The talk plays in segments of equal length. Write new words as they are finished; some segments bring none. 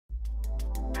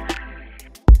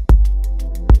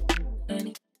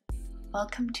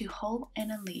Welcome to Whole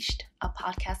and Unleashed, a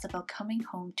podcast about coming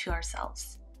home to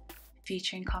ourselves,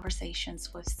 featuring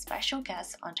conversations with special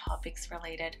guests on topics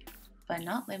related, but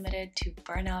not limited to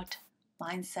burnout,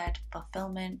 mindset,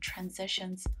 fulfillment,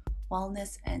 transitions,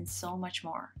 wellness, and so much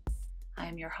more. I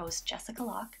am your host, Jessica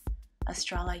Locke, a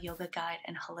Strala yoga guide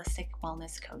and holistic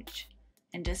wellness coach.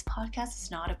 And this podcast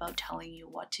is not about telling you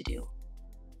what to do.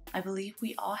 I believe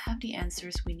we all have the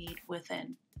answers we need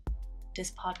within.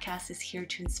 This podcast is here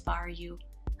to inspire you,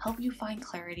 help you find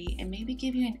clarity, and maybe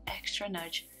give you an extra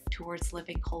nudge towards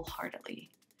living wholeheartedly.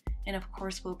 And of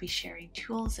course, we'll be sharing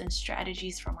tools and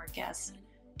strategies from our guests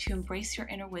to embrace your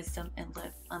inner wisdom and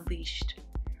live unleashed.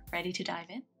 Ready to dive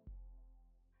in?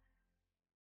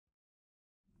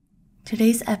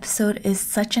 Today's episode is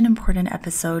such an important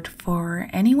episode for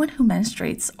anyone who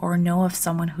menstruates or know of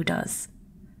someone who does.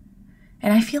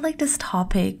 And I feel like this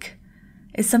topic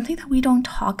is something that we don't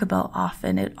talk about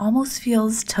often. It almost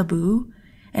feels taboo.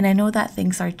 And I know that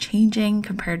things are changing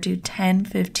compared to 10,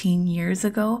 15 years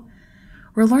ago.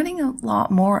 We're learning a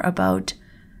lot more about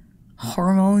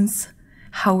hormones,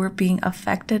 how we're being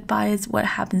affected by it, what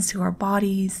happens to our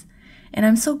bodies. And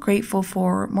I'm so grateful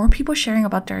for more people sharing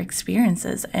about their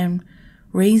experiences and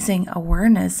raising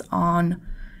awareness on,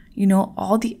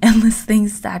 all the endless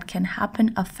things that can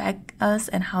happen, affect us,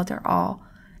 and how they're all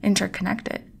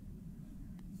interconnected.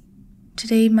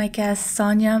 Today, my guest,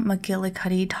 Sonja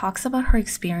McGillicuddy, talks about her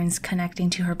experience connecting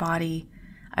to her body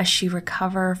as she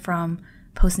recovered from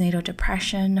postnatal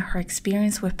depression, her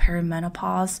experience with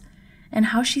perimenopause, and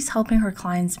how she's helping her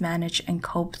clients manage and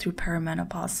cope through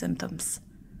perimenopause symptoms.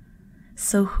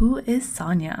 So who is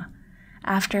Sonja?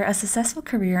 After a successful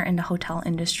career in the hotel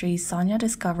industry, Sonja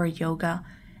discovered yoga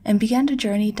and began the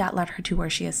journey that led her to where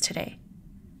she is today.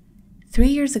 3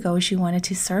 years ago, she wanted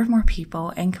to serve more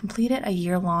people and completed a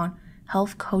year-long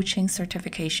health coaching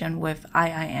certification with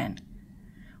IIN.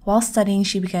 While studying,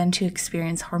 she began to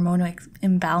experience hormonal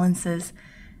imbalances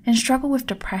and struggle with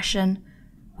depression,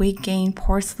 weight gain,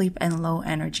 poor sleep, and low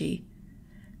energy.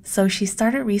 So she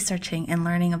started researching and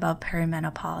learning about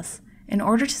perimenopause in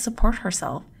order to support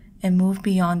herself and move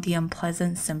beyond the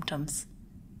unpleasant symptoms.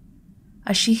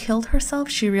 As she healed herself,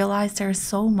 she realized there is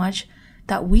so much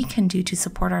that we can do to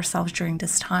support ourselves during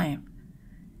this time.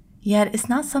 Yet it's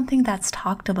not something that's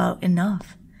talked about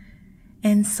enough,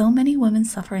 and so many women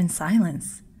suffer in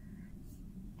silence.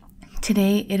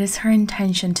 Today, it is her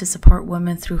intention to support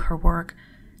women through her work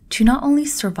to not only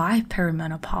survive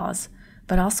perimenopause,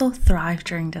 but also thrive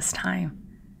during this time.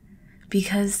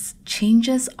 Because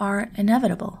changes are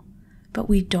inevitable, but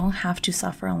we don't have to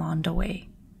suffer along the way.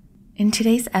 In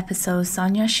today's episode,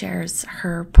 Sonja shares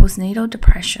her postnatal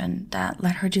depression that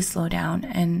led her to slow down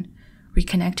and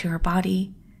reconnect to her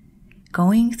body,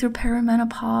 going through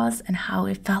perimenopause and how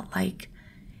it felt like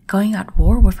going at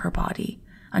war with her body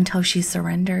until she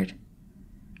surrendered,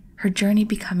 her journey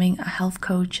becoming a health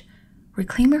coach,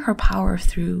 reclaiming her power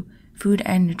through food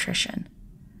and nutrition,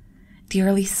 the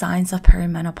early signs of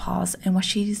perimenopause and what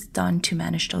she's done to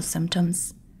manage those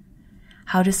symptoms,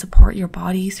 how to support your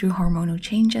body through hormonal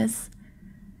changes,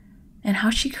 and how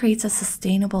she creates a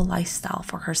sustainable lifestyle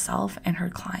for herself and her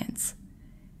clients,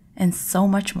 and so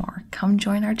much more. Come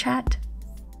join our chat.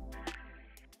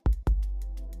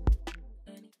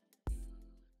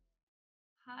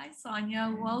 Hi,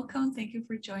 Sonja. Welcome. Thank you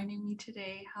for joining me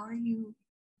today. How are you?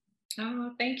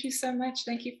 Oh, thank you so much.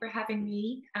 Thank you for having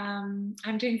me. I'm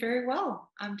doing very well.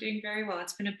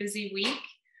 It's been a busy week,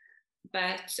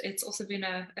 but it's also been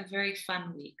a very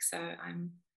fun week. So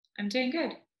I'm doing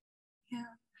good. Yeah.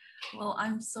 Well,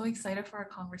 I'm so excited for our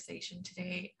conversation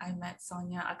today. I met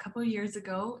Sonja a couple of years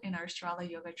ago in our Strala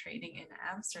yoga training in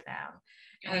Amsterdam.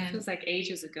 Oh, it feels like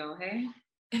ages ago, hey?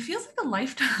 It feels like a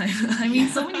lifetime. I mean,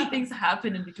 so many things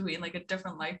happen in between, like a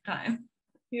different lifetime.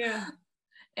 Yeah.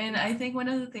 And I think one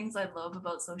of the things I love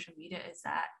about social media is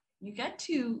that you get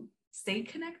to stay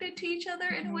connected to each other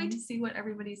in a way to see what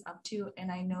everybody's up to.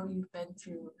 And I know you've been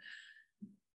through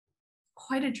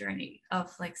quite a journey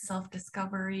of like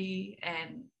self-discovery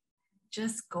and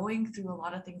just going through a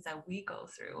lot of things that we go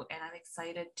through. And I'm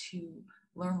excited to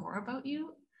learn more about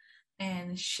you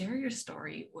and share your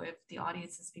story with the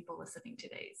audiences, people listening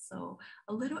today. So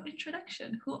a little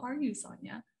introduction. Who are you,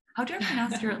 Sonja? How do I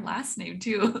pronounce your last name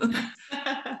too?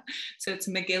 So it's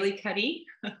McGillicuddy.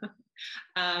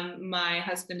 My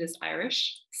husband is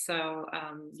Irish. So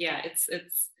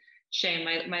it's shame.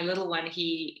 My little one,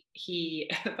 he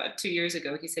about 2 years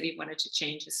ago, he said he wanted to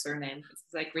change his surname.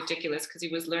 It's like ridiculous because he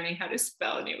was learning how to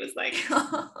spell and he was like,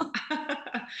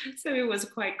 so he was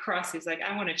quite cross. He's like,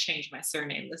 I want to change my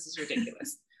surname. This is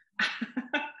ridiculous.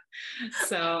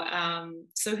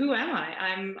 So who am I?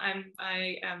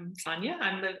 I am Sonja.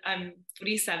 I'm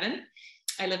 47.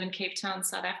 I live in Cape Town,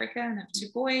 South Africa, and have 2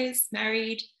 boys,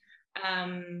 married.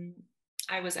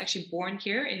 I was actually born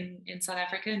here in South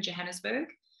Africa, in Johannesburg.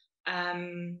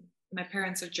 My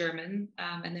parents are German.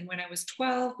 And then when I was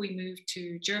 12, we moved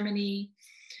to Germany.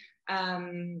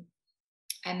 And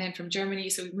then from Germany,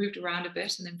 so we moved around a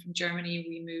bit. And then from Germany,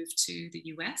 we moved to the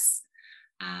US.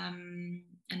 And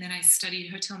then I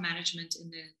studied hotel management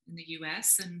in the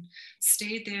US and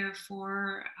stayed there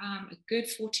for a good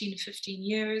 14 to 15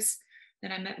 years.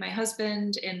 Then I met my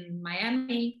husband in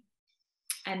Miami.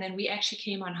 And then we actually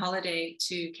came on holiday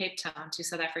to Cape Town, to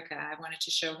South Africa. I wanted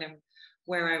to show him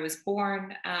where I was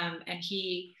born. And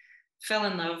he fell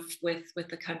in love with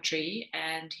the country.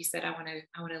 And he said, I want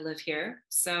to live here.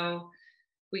 So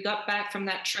we got back from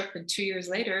that trip, and 2 years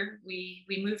later, we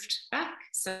moved back.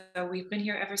 So we've been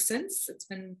here ever since. It's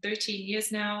been 13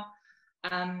 years now.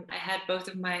 I had both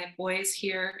of my boys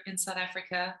here in South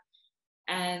Africa.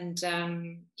 And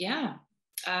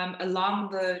along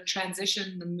the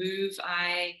transition, the move,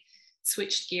 I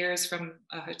switched gears from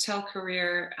a hotel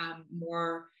career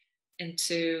more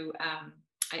into,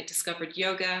 I discovered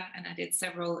yoga, and I did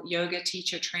several yoga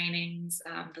teacher trainings,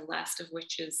 the last of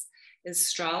which is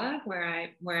Strala, where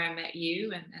I met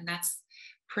you, and that's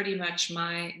pretty much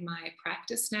my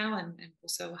practice now, and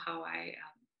also how I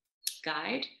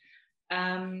guide.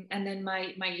 And then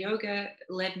my yoga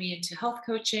led me into health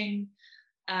coaching.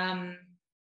 And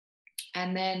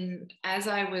then as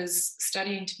I was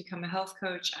studying to become a health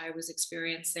coach, I was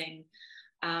experiencing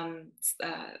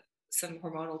some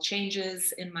hormonal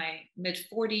changes in my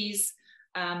mid-40s.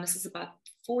 This is about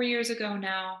 4 years ago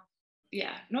now.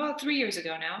 3 years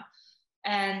ago now.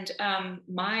 And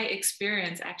my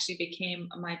experience actually became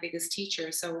my biggest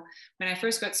teacher. So when I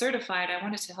first got certified, I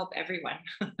wanted to help everyone.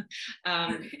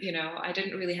 I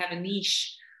didn't really have a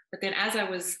niche. But then as I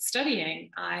was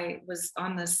studying, I was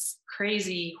on this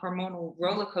crazy hormonal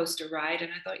roller coaster ride.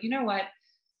 And I thought, you know what?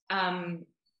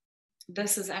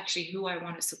 This is actually who I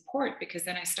want to support, because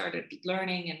then I started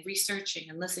learning and researching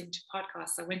and listening to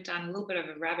podcasts. I went down a little bit of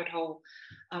a rabbit hole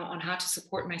on how to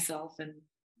support myself. And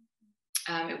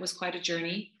it was quite a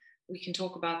journey. We can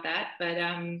talk about that. But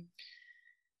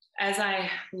as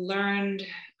I learned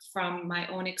from my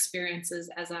own experiences,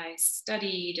 as I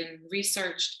studied and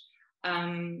researched,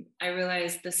 I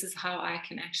realized this is how I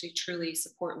can actually truly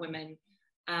support women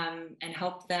and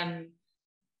help them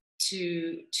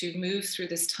to move through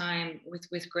this time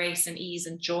with grace and ease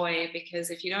and joy. Because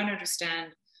if you don't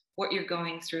understand what you're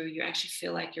going through, you actually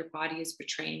feel like your body is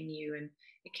betraying you, and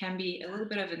it can be a little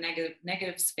bit of a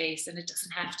negative space, and it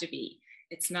doesn't have to be.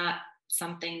 It's not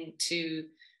something to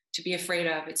be afraid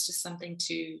of. It's just something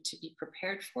to be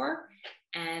prepared for.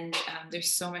 And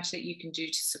there's so much that you can do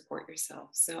to support yourself.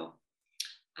 So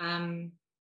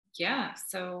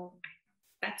so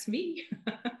that's me.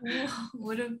 Whoa,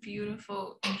 what a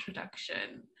beautiful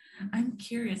introduction. I'm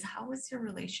curious, how was your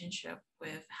relationship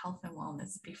with health and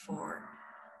wellness before?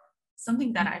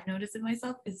 Something that I've noticed in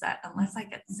myself is that unless I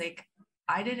get sick,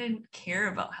 I didn't care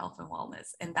about health and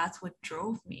wellness. And that's what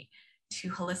drove me to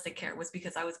holistic care, was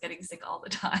because I was getting sick all the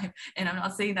time. And I'm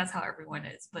not saying that's how everyone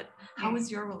is, but how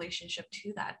was your relationship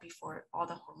to that before all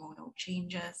the hormonal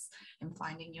changes and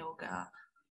finding yoga?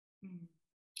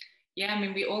 Yeah, I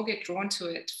mean, we all get drawn to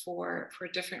it for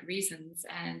different reasons.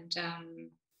 And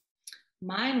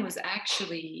mine was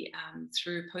actually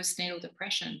through postnatal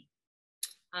depression.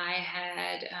 I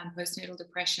had postnatal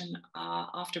depression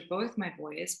after both my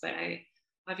boys, but I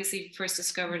obviously first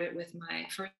discovered it with my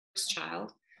first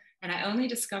child. And I only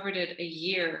discovered it a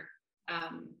year.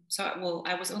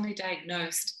 I was only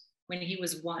diagnosed when he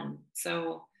was 1.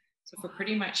 So for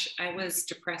pretty much, I was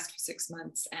depressed for 6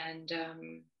 months. And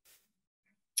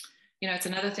it's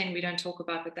another thing we don't talk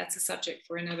about, but that's a subject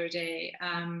for another day.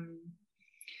 I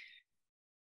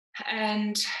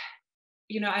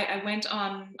went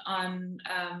on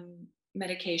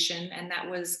medication, and that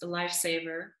was a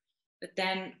lifesaver. But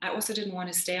then I also didn't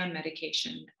want to stay on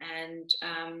medication. And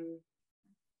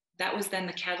that was then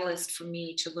the catalyst for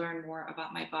me to learn more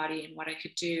about my body and what I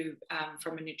could do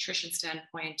from a nutrition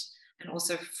standpoint, and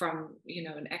also from,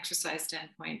 an exercise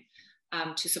standpoint,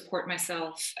 to support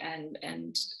myself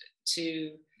and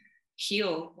to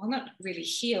heal, well, not really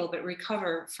heal, but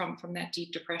recover from that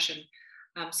deep depression.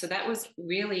 So that was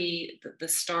really the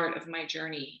start of my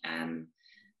journey. And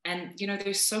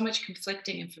there's so much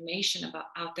conflicting information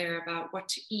out there about what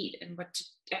to eat and what to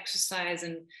exercise,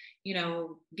 and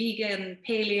vegan,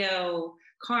 paleo,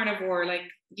 carnivore,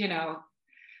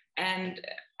 and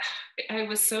I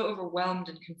was so overwhelmed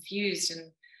and confused.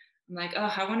 And I'm like,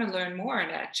 oh, I want to learn more.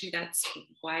 And actually, that's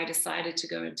why I decided to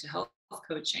go into health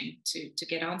coaching, to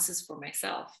get answers for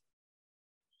myself.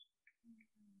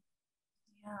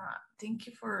 Yeah, thank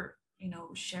you for,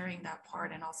 sharing that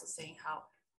part and also saying how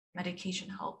medication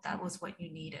helped. That was what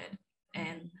you needed.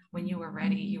 And when you were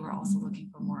ready, you were also looking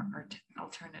for more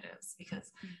alternatives,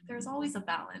 because there's always a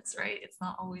balance, right? It's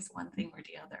not always one thing or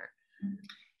the other.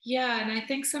 Yeah, and I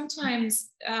think sometimes,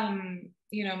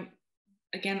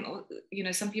 again,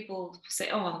 some people say,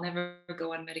 "Oh, I'll never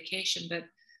go on medication," but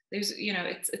there's,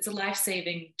 it's a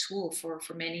life-saving tool for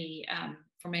many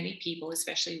people,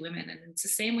 especially women, and it's the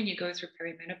same when you go through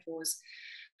perimenopause.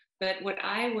 But what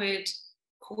I would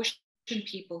caution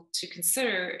people to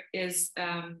consider is,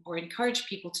 or encourage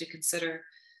people to consider,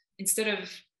 instead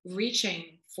of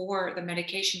reaching for the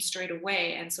medication straight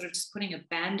away and sort of just putting a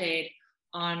band-aid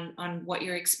on what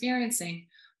you're experiencing,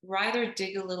 rather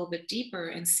dig a little bit deeper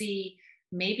and see,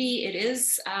 maybe it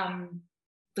is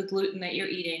the gluten that you're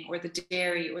eating, or the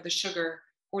dairy, or the sugar,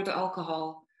 or the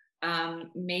alcohol.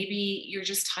 Maybe you're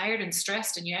just tired and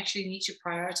stressed and you actually need to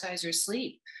prioritize your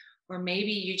sleep, or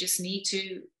maybe you just need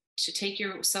to take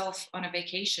yourself on a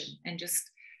vacation and just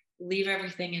leave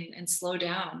everything and slow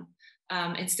down,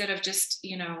 instead of just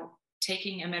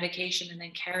taking a medication and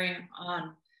then carrying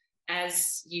on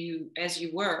as you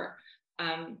were.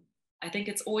 I think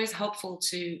it's always helpful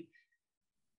to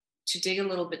dig a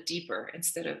little bit deeper,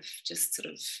 instead of just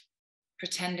sort of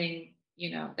pretending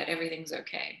that everything's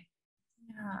okay.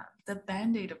 Yeah, the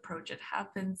band-aid approach, it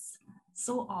happens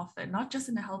so often, not just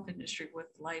in the health industry, with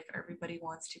life. Everybody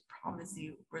wants to promise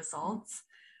you results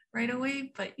right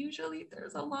away, but usually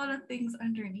there's a lot of things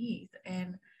underneath.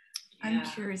 And I'm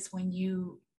curious, when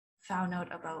you found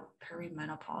out about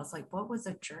perimenopause, like, what was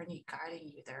the journey guiding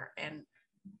you there? And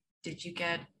did you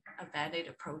get a band-aid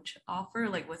approach offer?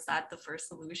 Like, was that the first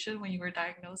solution when you were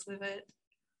diagnosed with it?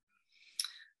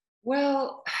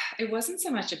 Well, it wasn't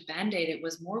so much a band-aid, it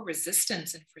was more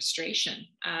resistance and frustration,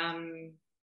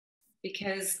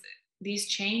 because these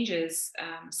changes,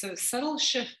 so subtle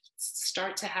shifts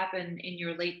start to happen in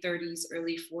your late 30s,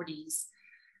 early 40s,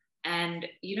 and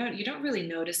you don't really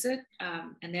notice it,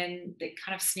 and then they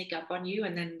kind of sneak up on you,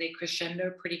 and then they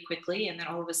crescendo pretty quickly, and then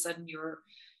all of a sudden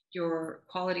your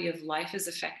quality of life is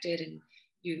affected, and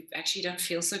you actually don't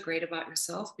feel so great about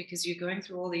yourself because you're going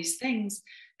through all these things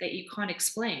that you can't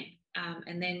explain,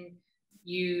 and then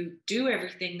you do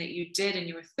everything that you did in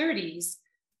your 30s,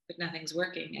 but nothing's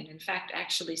working, and in fact,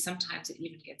 actually, sometimes it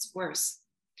even gets worse.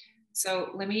 So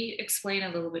let me explain a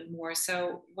little bit more.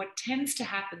 So what tends to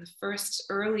happen, the first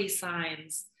early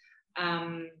signs,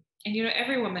 and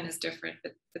every woman is different,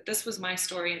 but this was my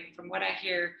story, and from what I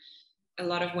hear, a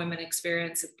lot of women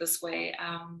experience it this way.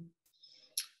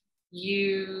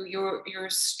 Your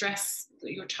stress,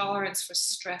 your tolerance for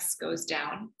stress goes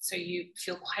down, so you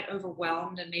feel quite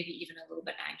overwhelmed and maybe even a little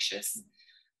bit anxious.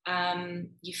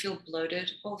 You feel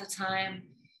bloated all the time.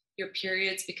 Your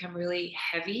periods become really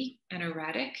heavy and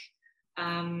erratic.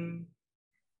 You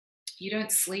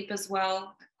don't sleep as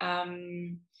well.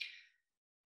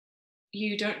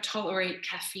 You don't tolerate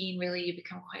caffeine, really. You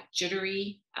become quite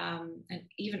jittery. And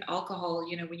even alcohol,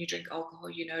 when you drink alcohol,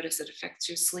 you notice it affects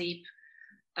your sleep.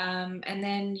 And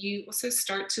then you also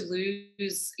start to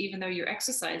lose, even though you're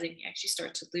exercising, you actually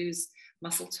start to lose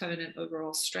muscle tone and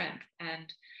overall strength.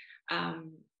 And,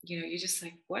 you're just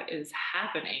like, what is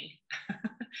happening?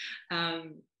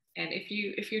 And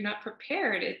if you're not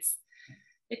prepared,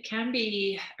 it can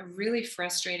be a really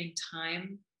frustrating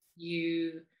time.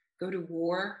 You go to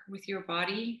war with your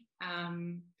body.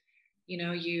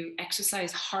 You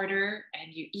exercise harder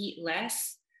and you eat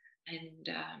less, and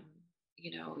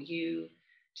you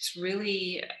just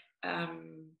really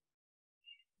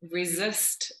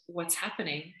resist what's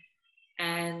happening,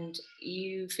 and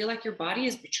you feel like your body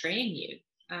is betraying you,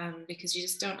 because you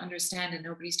just don't understand and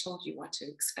nobody's told you what to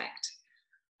expect.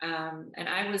 And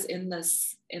I was in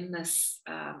this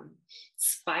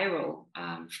spiral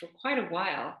for quite a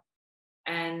while,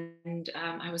 and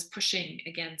I was pushing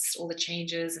against all the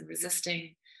changes and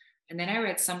resisting. And then I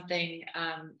read something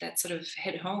that sort of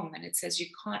hit home, and it says you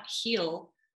can't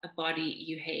heal a body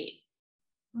you hate.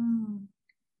 And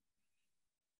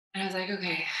I was like,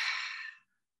 okay,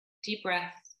 deep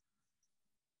breath,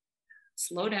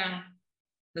 slow down.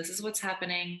 This is what's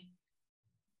happening.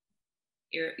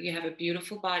 You have a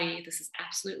beautiful body. This is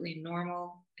absolutely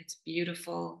normal. It's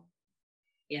beautiful.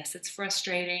 Yes, it's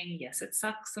frustrating. Yes, it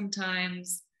sucks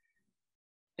sometimes,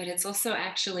 but it's also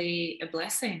actually a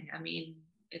blessing. I mean,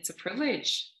 it's a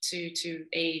privilege to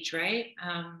age, right?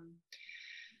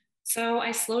 So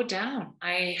I slowed down.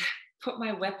 I put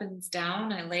my weapons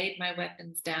down. I laid my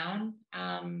weapons down.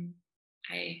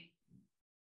 I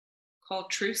call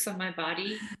truce on my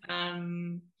body.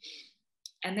 And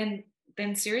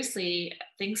then seriously,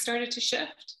 things started to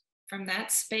shift from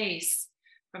that space,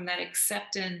 from that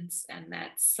acceptance and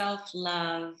that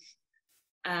self-love.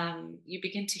 You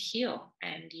begin to heal,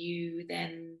 and you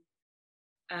then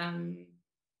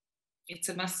it's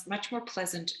a much more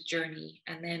pleasant journey.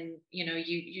 And then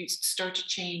you start to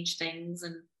change things,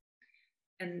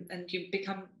 and you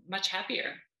become much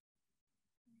happier.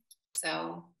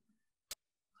 So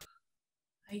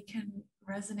I can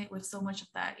resonate with so much of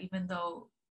that, even though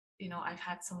I've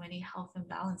had so many health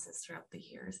imbalances throughout the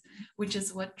years, which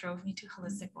is what drove me to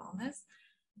holistic wellness.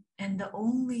 And the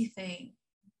only thing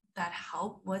that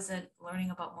helped wasn't learning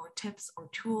about more tips or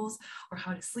tools or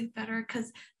how to sleep better,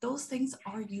 because those things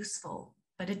are useful,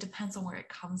 but it depends on where it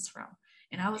comes from.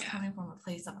 And I was coming from a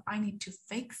place of I need to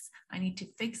fix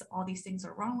all these things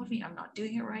are wrong with me. I'm not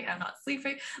doing it right. I'm not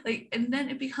sleeping. And then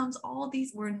it becomes all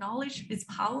these where knowledge is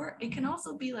power. It can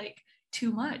also be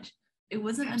too much. It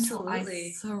wasn't until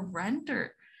I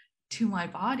surrendered to my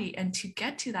body, and to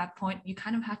get to that point, you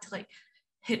kind of have to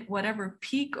hit whatever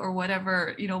peak or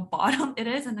whatever, bottom it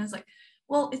is. And it's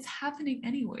well, it's happening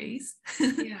anyways.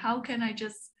 Yeah. How can I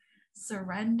just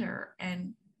surrender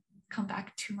and come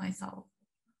back to myself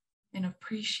and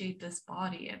appreciate this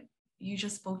body? And you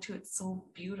just spoke to it so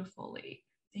beautifully.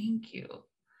 Thank you.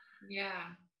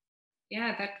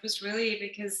 Yeah, that was really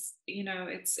because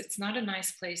it's not a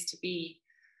nice place to be,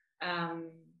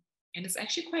 and it's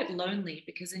actually quite lonely,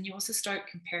 because then you also start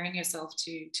comparing yourself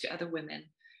to other women.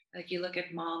 You look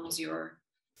at moms your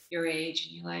age,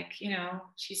 and you're like,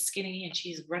 she's skinny and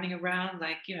she's running around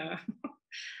like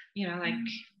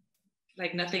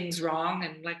nothing's wrong,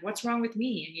 and what's wrong with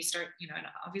me? And you start, and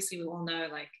obviously we all know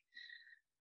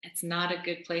it's not a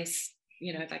good place.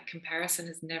 Comparison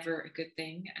is never a good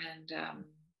thing. And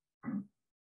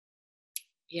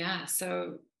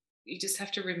so you just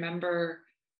have to remember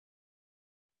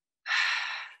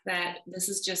that this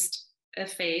is just a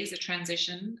phase, a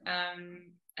transition,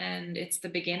 and it's the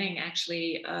beginning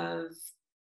actually of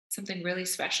something really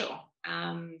special.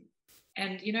 And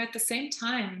at the same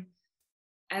time,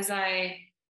 as I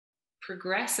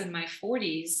progress in my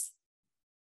 40s,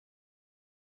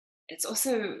 it's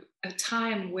also a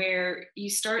time where you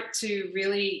start to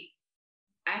really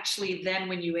actually, then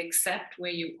when you accept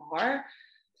where you are,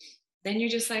 then you're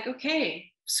just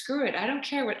okay, screw it. I don't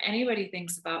care what anybody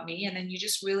thinks about me. And then you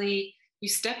just really, you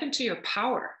step into your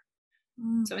power.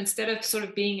 So instead of sort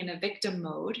of being in a victim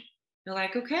mode, you're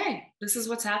okay, this is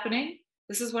what's happening.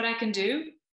 This is what I can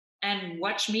do. And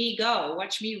watch me go,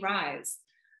 watch me rise.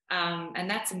 And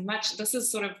this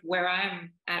is sort of where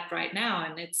I'm at right now.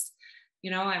 And it's,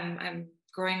 I'm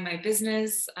growing my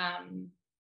business,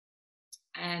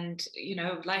 and,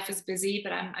 life is busy,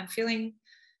 but I'm feeling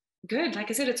good. Like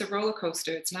I said, it's a roller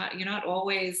coaster. You're not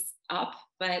always up,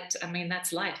 but I mean,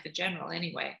 that's life in general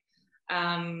anyway.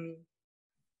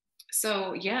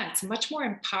 So yeah, it's a much more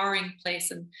empowering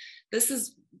place. And this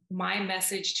is my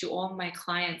message to all my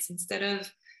clients. Instead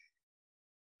of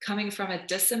coming from a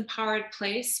disempowered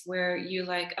place where you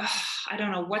I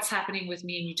don't know what's happening with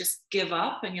me, and you just give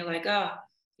up, and you're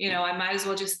I might as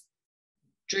well just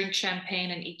drink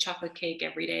champagne and eat chocolate cake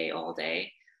every day, all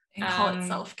day. And call it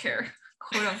self-care,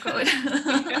 quote unquote.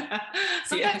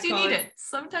 Sometimes you need it.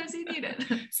 Sometimes you need it.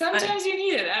 Sometimes you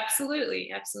need it.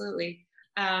 Absolutely.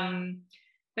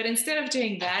 But instead of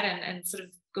doing that and sort of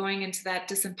going into that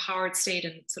disempowered state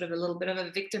and sort of a little bit of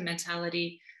a victim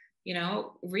mentality,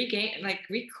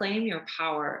 reclaim your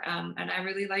power. And I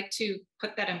really like to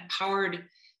put that empowered,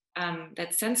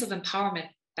 that sense of empowerment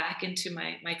back into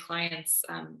my clients'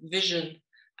 vision,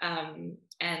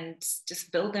 and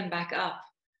just build them back up,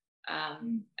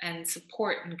 and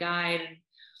support and guide.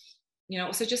 And,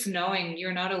 also just knowing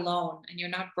you're not alone and you're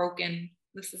not broken.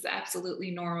 This is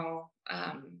absolutely normal.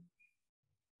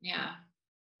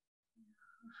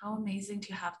 How amazing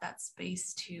to have that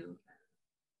space to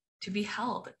be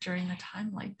held during a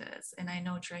time like this. And I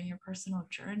know during your personal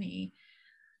journey,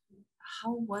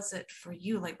 how was it for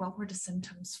you? What were the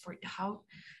symptoms for how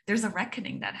there's a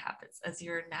reckoning that happens as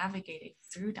you're navigating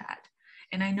through that?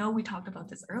 And I know we talked about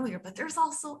this earlier, but there's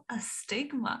also a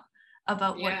stigma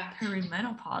about what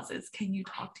perimenopause is. Can you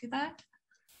talk to that?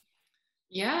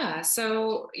 Yeah.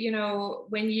 So,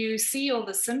 when you see all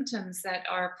the symptoms that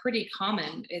are pretty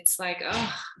common, it's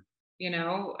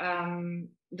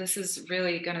this is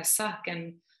really going to suck.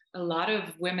 And a lot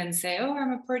of women say, oh,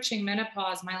 I'm approaching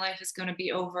menopause. My life is going to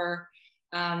be over.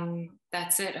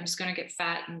 That's it. I'm just going to get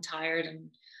fat and tired.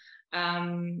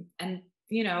 And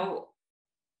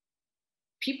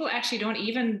people actually don't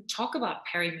even talk about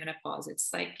perimenopause.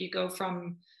 It's you go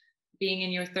from being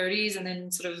in your 30s and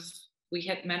then sort of we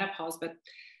hit menopause, but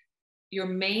your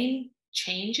main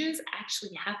changes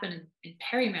actually happen in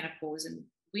perimenopause, and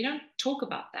we don't talk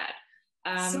about that.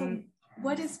 So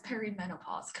what is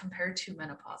perimenopause compared to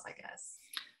menopause, I guess?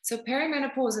 So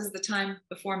perimenopause is the time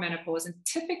before menopause, and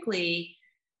typically,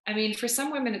 I mean, for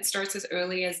some women, it starts as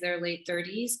early as their late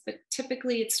 30s, but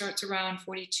typically it starts around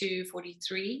 42,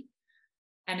 43,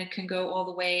 and it can go all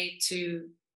the way to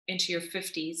into your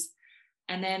 50s.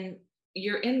 And then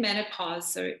you're in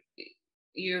menopause, so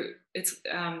you're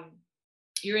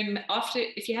in after,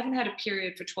 if you haven't had a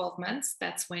period for 12 months,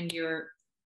 that's when you're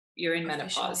in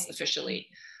menopause officially.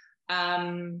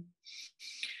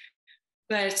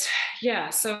 But yeah,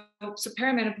 so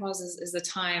perimenopause is the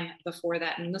time before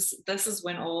that, and this is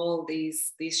when all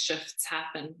these shifts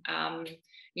happen.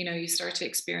 You start to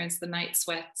experience the night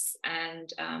sweats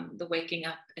and the waking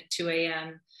up at 2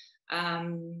 a.m.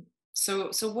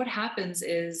 So what happens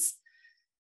is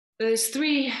there's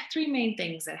three main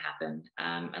things that happen,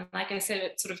 and like I said,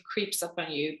 it sort of creeps up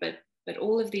on you. But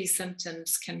all of these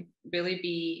symptoms can really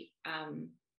be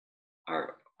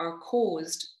are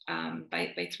caused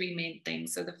by three main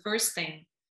things. So the first thing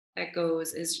that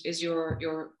goes is your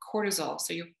cortisol.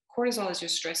 So your cortisol is your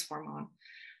stress hormone,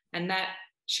 and that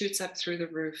shoots up through the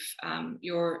roof.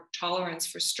 Your tolerance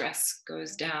for stress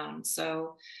goes down.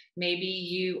 So maybe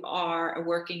you are a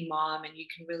working mom and you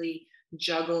can really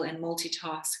juggle and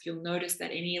multitask. You'll notice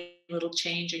that any little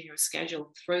change in your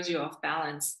schedule throws you off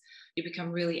balance. You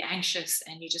become really anxious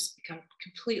and you just become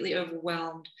completely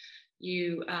overwhelmed.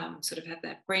 You sort of have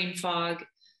that brain fog.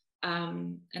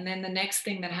 And then the next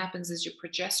thing that happens is your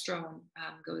progesterone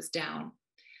goes down.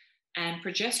 And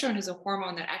progesterone is a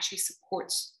hormone that actually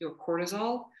supports your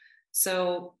cortisol.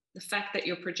 So the fact that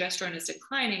your progesterone is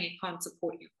declining, it can't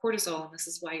support your cortisol. And this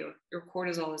is why your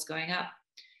cortisol is going up.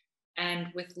 And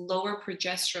with lower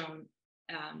progesterone,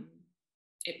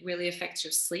 it really affects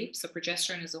your sleep. So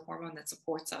progesterone is a hormone that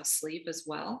supports our sleep as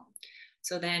well.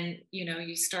 So then,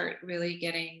 you start really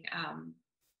getting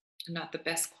not the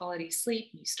best quality sleep.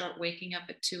 You start waking up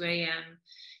at 2 a.m.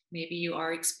 Maybe you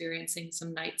are experiencing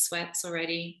some night sweats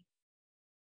already.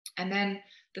 And then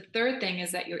the third thing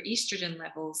is that your estrogen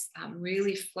levels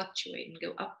really fluctuate and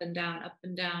go up and down, up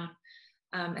and down.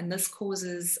 And this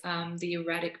causes the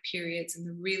erratic periods and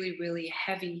the really, really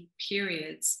heavy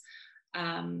periods.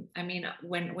 I mean,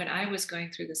 when I was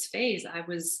going through this phase, I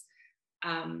was,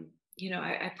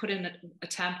 I put in a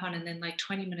tampon, and then like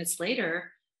 20 minutes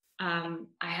later, I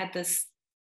had this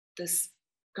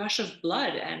gush of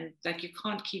blood, and like you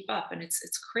can't keep up, and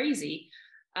it's crazy.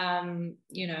 And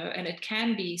it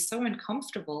can be so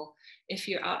uncomfortable if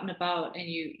you're out and about and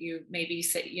you maybe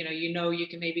say, you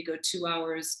can maybe go 2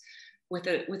 hours with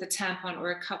a tampon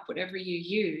or a cup, whatever you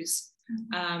use.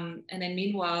 Mm-hmm. And then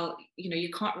meanwhile,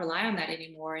 you can't rely on that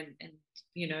anymore. And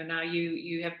now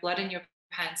you have blood in your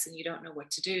pants and you don't know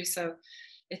what to do. So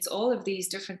it's all of these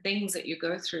different things that you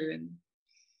go through.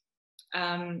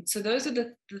 And so those are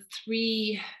the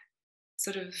three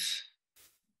sort of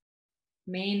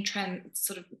main transitions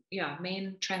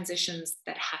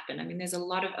that happen. I mean, there's a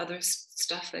lot of other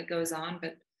stuff that goes on,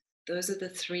 but those are the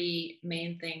three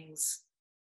main things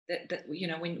that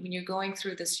when you're going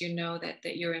through this,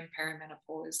 that you're in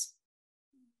perimenopause.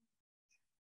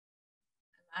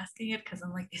 I'm asking it because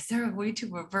I'm like, is there a way to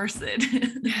reverse it?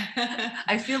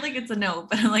 I feel like it's a no,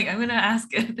 but I'm like, I'm gonna ask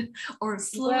it or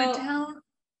slow it down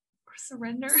or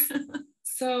surrender.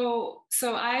 So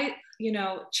I,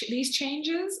 these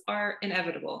changes are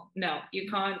inevitable. No,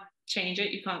 you can't change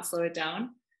it. You can't slow it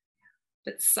down.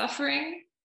 But suffering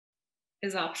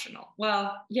is optional.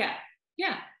 Well, yeah.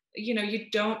 You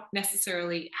don't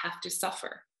necessarily have to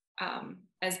suffer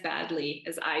as badly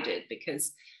as I did,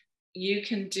 because you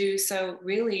can do so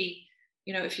really,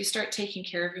 if you start taking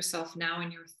care of yourself now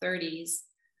in your 30s,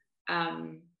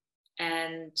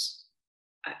 and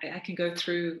I can go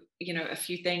through, a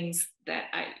few things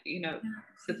that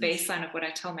the baseline of what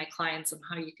I tell my clients on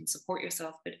how you can support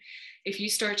yourself. But if you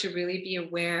start to really be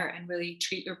aware and really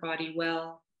treat your body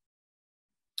well,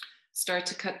 start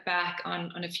to cut back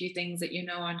on a few things that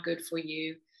aren't good for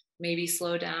you, maybe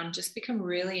slow down, just become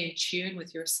really in tune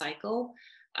with your cycle,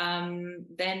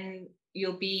 then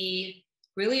you'll be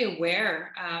really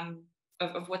aware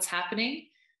of what's happening.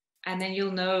 And then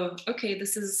you'll know, okay,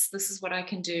 this is what I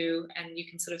can do. And you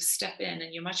can sort of step in,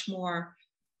 and you're much more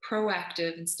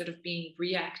proactive instead of being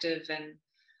reactive and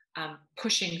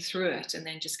pushing through it and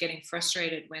then just getting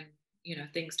frustrated when,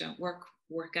 things don't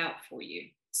work out for you.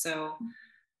 So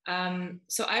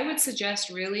I would suggest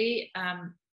really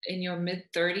in your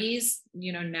mid-30s,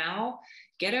 now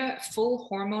get a full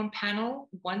hormone panel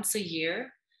once a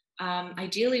year.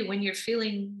 ideally when you're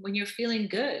feeling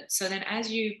good. So then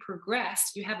as you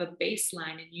progress, you have a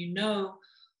baseline and you know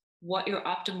what your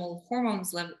optimal hormone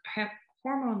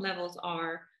levels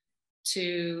are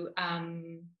to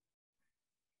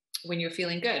when you're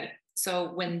feeling good.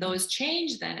 So when those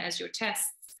change then as your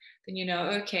tests, then you know,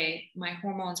 okay, my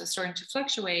hormones are starting to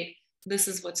fluctuate. This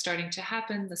is what's starting to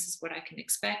happen. This is what I can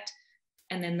expect.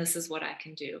 And then this is what I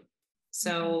can do.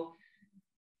 So,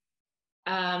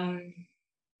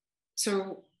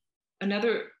 so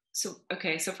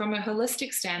from a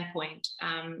holistic standpoint,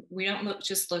 we don't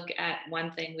just look at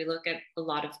one thing. We look at a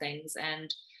lot of things,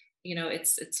 and you know,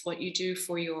 it's what you do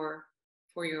for your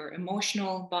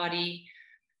emotional body,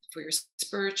 for your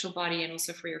spiritual body, and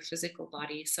also for your physical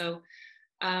body. So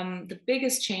the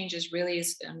biggest changes really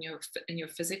is in your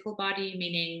physical body,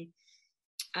 meaning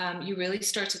you really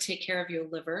start to take care of your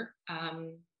liver.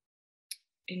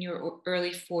 In your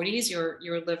early 40s,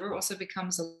 your liver also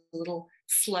becomes a little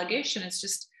sluggish, and it's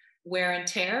just wear and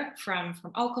tear from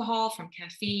alcohol, from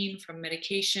caffeine, from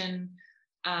medication,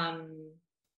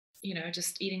 you know,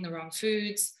 just eating the wrong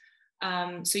foods.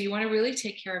 So you want to really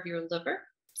take care of your liver.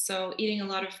 So eating a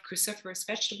lot of cruciferous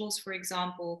vegetables, for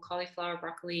example, cauliflower,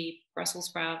 broccoli, Brussels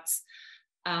sprouts,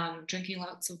 drinking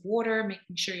lots of water,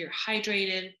 making sure you're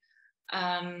hydrated,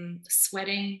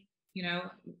 sweating, you know,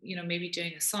 maybe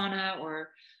doing a sauna or,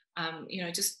 you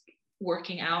know, just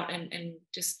working out and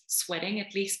just sweating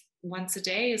at least once a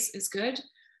day is good.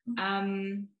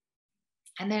 And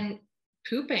then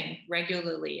pooping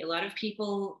regularly. A lot of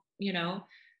people, you know,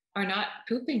 are not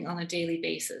pooping on a daily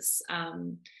basis.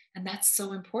 And that's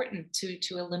so important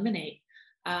to eliminate.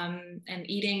 And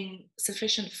eating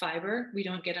sufficient fiber. We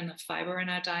don't get enough fiber in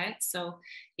our diet. So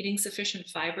eating sufficient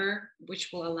fiber, which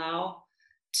will allow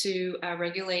to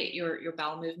regulate your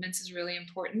bowel movements, is really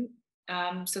important.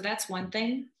 So that's one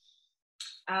thing.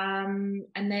 And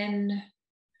then,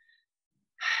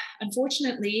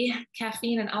 unfortunately,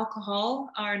 caffeine and alcohol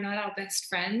are not our best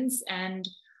friends. And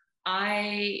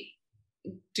I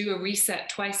do a reset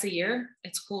twice a year.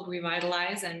 It's called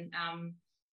Revitalize. And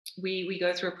we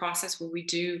go through a process where we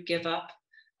do give up.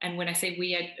 And when I say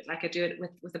we, I do it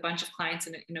with a bunch of clients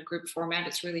in a group format.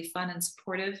 It's really fun and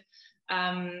supportive.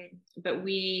 But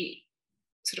we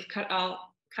sort of cut out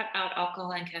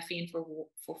alcohol and caffeine for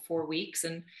 4 weeks.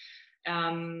 And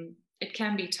it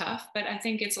can be tough, but I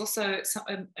think it's also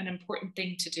an important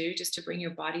thing to do, just to bring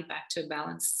your body back to a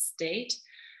balanced state.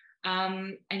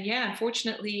 And yeah,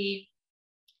 unfortunately,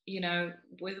 you know,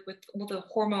 with all the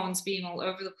hormones being all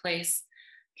over the place,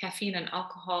 caffeine and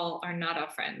alcohol are not our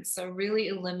friends. So really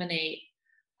eliminate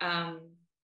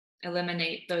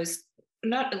those,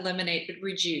 not eliminate, but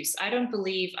reduce. I don't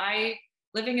believe,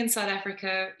 living in South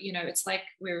Africa, you know, it's like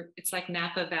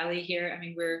Napa Valley here. I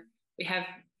mean, we have,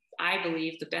 I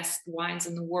believe, the best wines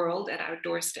in the world at our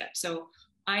doorstep. So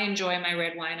I enjoy my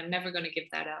red wine. I'm never going to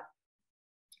give that up.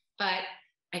 But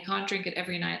I can't drink it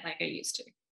every night like I used to.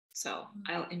 So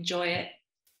I'll enjoy it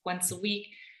once a week,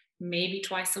 maybe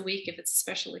twice a week if it's a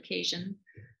special occasion.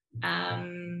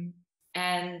 And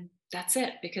that's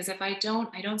it. Because if I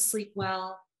don't sleep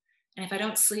well. And if I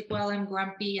don't sleep well, I'm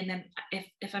grumpy. And then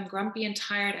if I'm grumpy and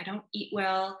tired, I don't eat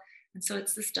well. And so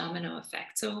it's this domino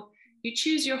effect. So you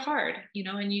choose your hard, you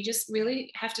know, and you just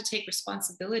really have to take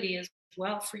responsibility as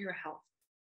well for your health.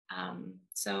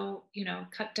 So, you know,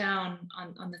 cut down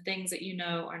on the things that you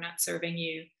know are not serving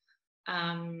you.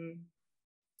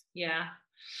 Yeah.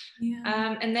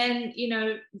 And then, you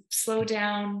know, slow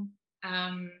down.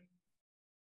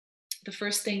 The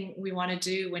first thing we want to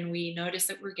do when we notice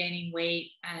that we're gaining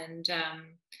weight and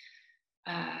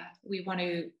we want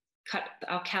to cut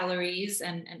our calories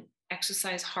and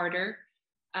exercise harder.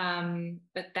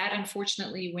 But that,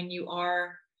 unfortunately, when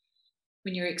you're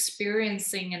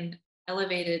experiencing an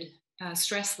elevated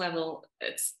stress level,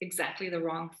 it's exactly the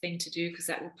wrong thing to do, because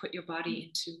that will put your body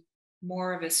into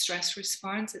more of a stress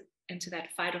response, into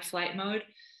that fight or flight mode.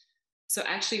 So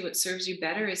actually what serves you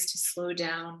better is to slow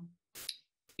down,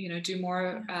 you know, do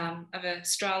more of a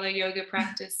Strala yoga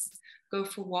practice, go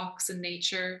for walks in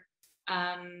nature.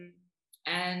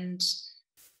 And,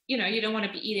 you know, you don't want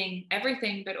to be eating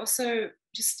everything, but also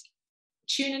just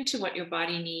tune into what your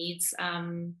body needs,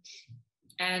 and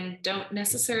don't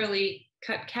necessarily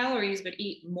cut calories, but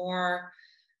eat more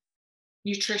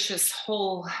nutritious,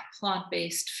 whole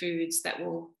plant-based foods that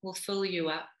will fill you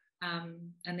up.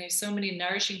 And there's so many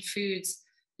nourishing foods.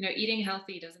 You know, eating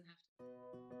healthy doesn't have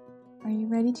to. Are you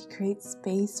ready to create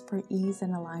space for ease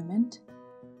and alignment?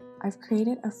 I've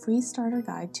created a free starter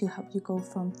guide to help you go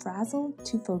from frazzle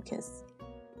to focus.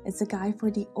 It's a guide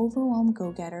for the overwhelmed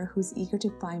go-getter who's eager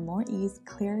to find more ease,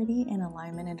 clarity, and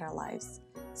alignment in their lives.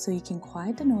 so you can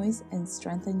quiet the noise and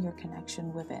strengthen your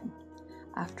connection within.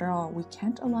 After all, we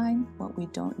can't align what we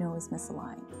don't know is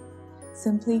misaligned.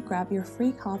 Simply grab your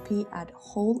free copy at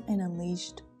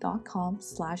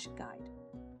wholeandunleashed.com/guide.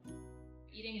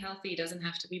 Eating healthy doesn't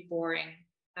have to be boring.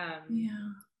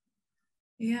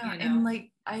 Yeah, and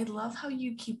like I love how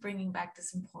you keep bringing back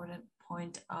this important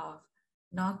point of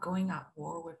not going at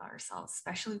war with ourselves,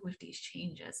 especially with these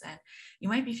changes. And you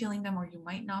might be feeling them, or you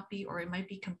might not be, or it might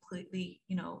be completely,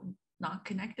 not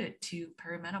connected to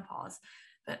perimenopause.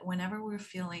 But whenever we're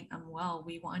feeling unwell,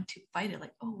 we want to fight it.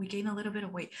 Like, oh, we gain a little bit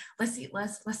of weight. Let's eat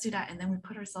less. Let's do that. And then we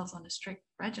put ourselves on a strict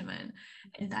regimen.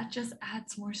 And that just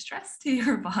adds more stress to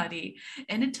your body.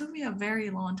 And it took me a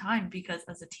very long time, because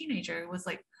as a teenager, it was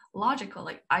like logical.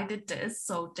 Like, I did this,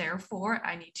 so therefore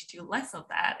I need to do less of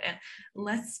that, and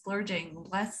less splurging,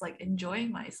 less like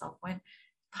enjoying myself. When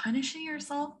punishing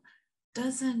yourself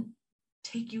doesn't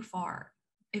take you far.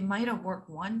 It might have worked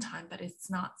one time, but it's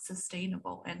not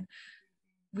sustainable. And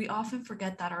we often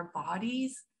forget that our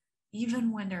bodies,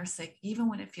 even when they're sick, even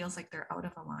when it feels like they're out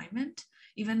of alignment,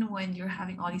 even when you're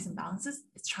having all these imbalances,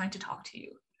 it's trying to talk to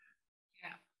you.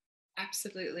 Yeah,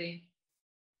 absolutely.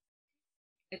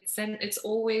 It's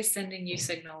always sending you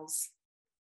signals,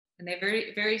 and they're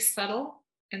very, very subtle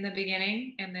in the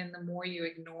beginning. And then the more you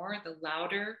ignore, the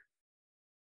louder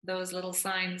those little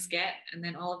signs get. And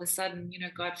then all of a sudden,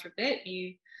 God forbid,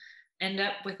 you end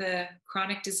up with a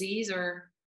chronic disease,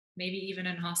 or maybe even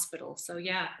in hospital. So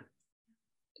yeah,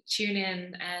 tune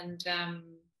in and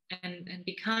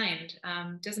be kind.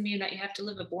 Doesn't mean that you have to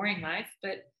live a boring life,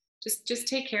 but just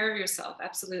take care of yourself.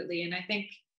 Absolutely. And I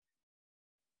think,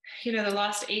 the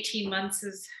last 18 months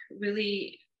has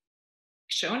really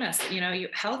shown us that,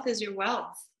 your health is your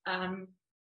wealth.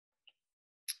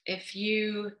 If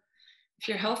you're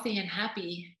healthy and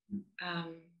happy,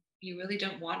 you really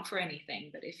don't want for anything.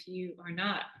 But if you are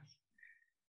not,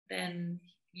 then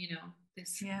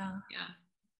this. Yeah.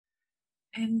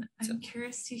 And I'm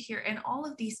curious to hear, and all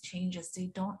of these changes, they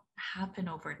don't happen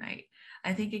overnight.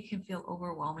 I think it can feel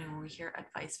overwhelming when we hear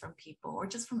advice from people, or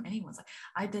just from anyone. It's like,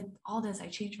 I did all this, I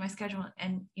changed my schedule,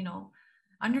 and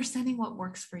understanding what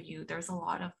works for you. There's a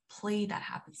lot of play that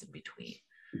happens in between.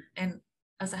 And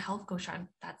as a health coach,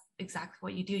 that's exactly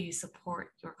what you do. You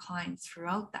support your clients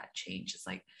throughout that change. It's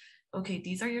like, okay,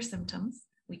 these are your symptoms.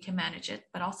 We can manage it,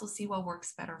 but also see what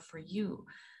works better for you.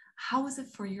 How is it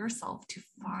for yourself to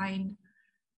find,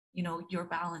 your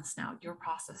balance now, your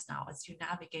process now, as you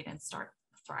navigate and start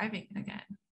thriving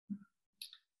again?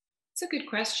 It's a good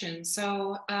question.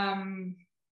 So,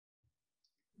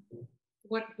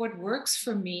 what works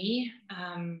for me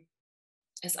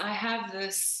is I have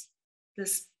this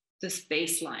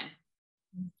baseline.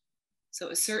 So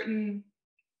a certain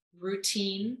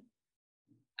routine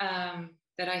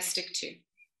that I stick to,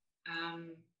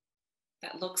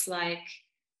 that looks like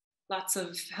lots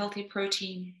of healthy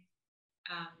protein,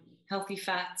 healthy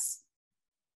fats,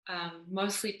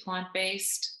 mostly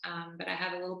plant-based, but I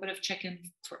have a little bit of chicken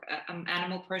for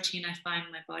animal protein I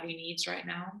find my body needs right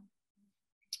now.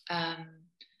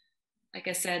 Like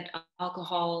I said,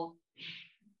 alcohol.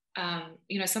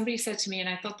 Somebody said to me, and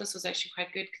I thought this was actually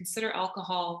quite good, consider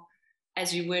alcohol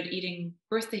as you would eating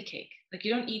birthday cake. Like,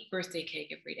 you don't eat birthday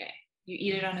cake every day. You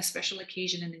eat it on a special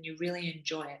occasion, and then you really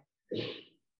enjoy it.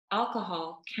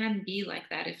 Alcohol can be like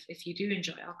that if you do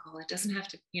enjoy alcohol. It doesn't have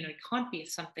to, it can't be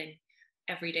something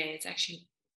every day. It's actually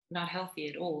not healthy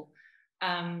at all.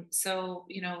 So,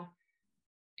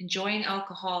 enjoying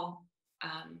alcohol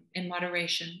in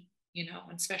moderation,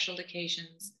 on special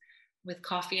occasions. With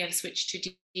coffee, I've switched to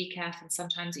decaf, and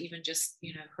sometimes even just,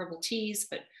 herbal teas,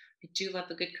 but I do love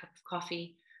a good cup of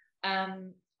coffee.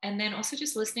 And then also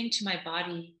just listening to my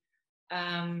body,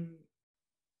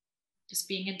 just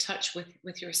being in touch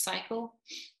with your cycle.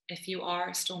 If you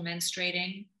are still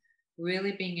menstruating,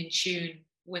 really being in tune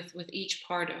with each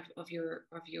part of your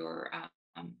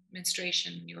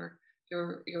menstruation, your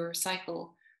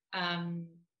cycle, and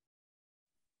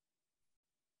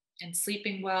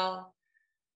sleeping well.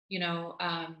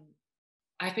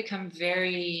 I've become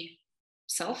very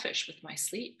selfish with my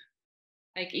sleep.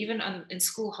 Like, even in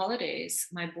school holidays,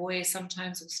 my boy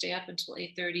sometimes will stay up until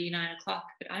 8:30, 9 o'clock,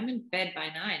 but I'm in bed by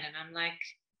 9, and I'm like,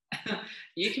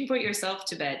 you can put yourself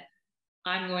to bed.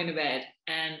 I'm going to bed.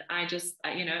 And I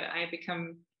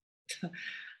become,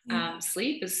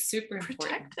 sleep is super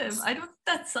important. Protective. I don't think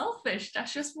that's selfish.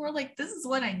 That's just more like, this is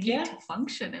what I need to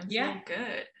function and feel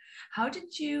good. How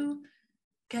did you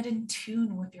get in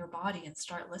tune with your body and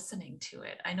start listening to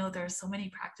it? I know there's so many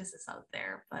practices out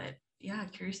there, but yeah,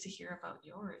 curious to hear about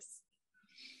yours.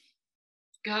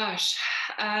 Gosh,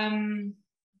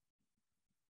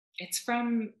 it's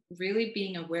from really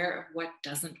being aware of what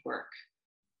doesn't work.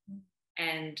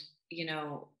 And, you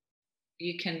know,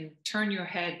 you can turn your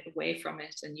head away from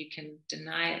it and you can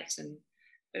deny it,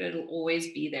 but it'll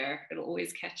always be there. It'll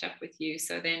always catch up with you.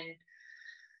 So then,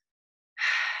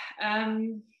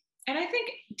 and I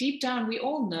think deep down, we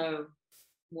all know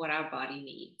what our body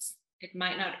needs. It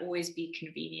might not always be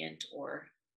convenient or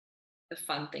the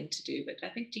fun thing to do, but I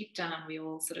think deep down, we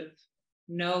all sort of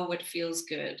know what feels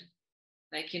good.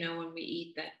 Like, you know, when we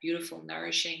eat that beautiful,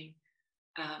 nourishing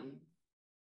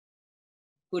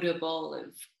Buddha bowl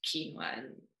of quinoa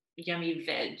and yummy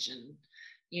veg, and,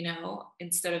 you know,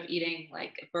 instead of eating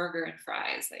like a burger and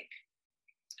fries, like,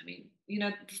 I mean, you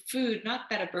know, food, not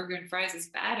that a burger and fries is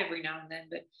bad every now and then,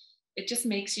 but it just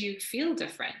makes you feel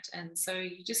different. And so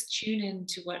you just tune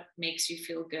into what makes you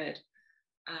feel good.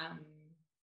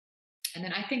 And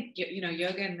then I think, you know,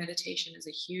 yoga and meditation is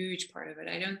a huge part of it.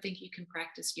 I don't think you can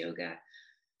practice yoga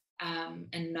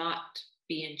and not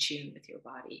be in tune with your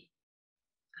body.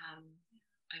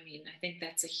 I mean, I think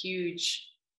that's a huge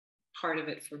part of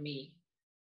it for me.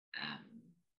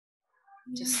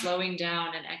 Just slowing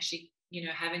down and actually, you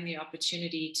know, having the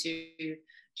opportunity to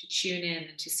tune in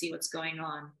and to see what's going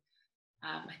on.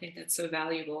 I think that's so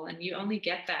valuable. And you only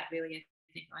get that really, I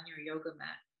think, on your yoga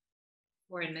mat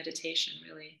or in meditation,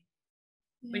 really.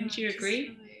 Wouldn't you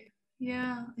agree?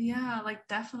 Yeah, like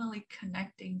definitely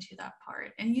connecting to that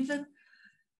part, and even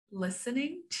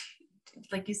listening to,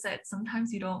 like you said,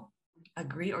 sometimes you don't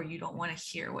agree or you don't want to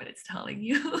hear what it's telling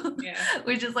you,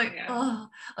 which is like, oh,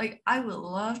 like I would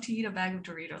love to eat a bag of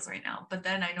Doritos right now, but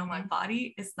then I know my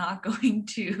body is not going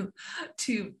to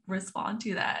respond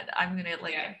to that. I'm gonna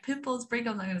get pimples, breakups,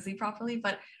 I'm not gonna sleep properly.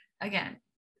 But again,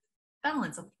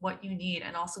 balance of what you need,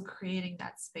 and also creating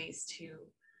that space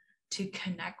to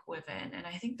connect with it. And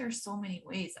I think there's so many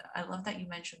ways. I love that you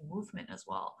mentioned movement as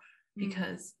well,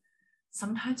 because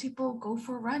sometimes people go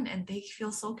for a run and they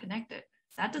feel so connected.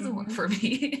 That doesn't work for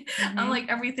me. I'm like,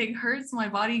 everything hurts. My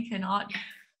body cannot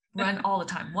run all the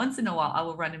time. Once in a while, I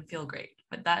will run and feel great.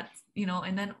 But that's, you know,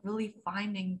 and then really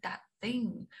finding that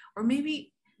thing, or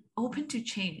maybe open to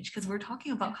change, because we're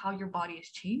talking about how your body is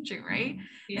changing, right?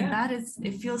 And that is,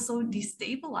 it feels so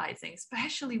destabilizing,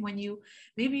 especially when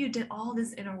maybe you did all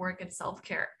this inner work and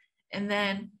self-care, and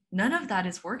then none of that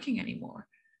is working anymore.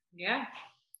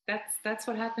 That's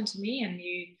what happened to me. And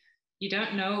you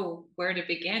don't know where to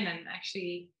begin. And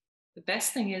actually the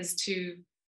best thing is to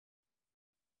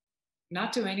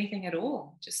not do anything at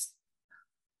all. Just,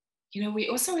 you know, we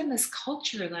also in this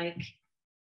culture, like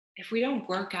if we don't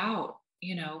work out,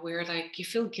 you know, we're like, you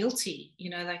feel guilty, you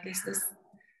know, like there's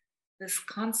this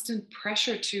constant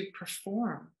pressure to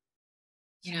perform,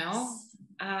 you know,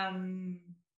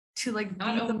 to like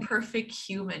be the perfect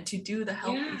human, to do the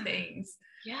healthy things.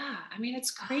 I mean, it's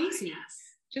crazy.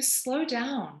 Just slow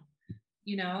down,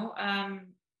 you know.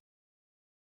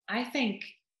 I think,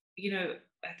 you know,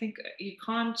 you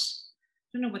can't, I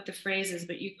don't know what the phrase is,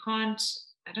 but you can't,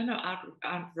 I don't know,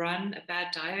 outrun a bad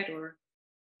diet, or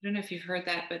I don't know if you've heard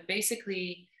that, but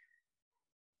basically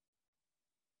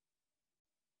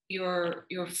your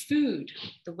food,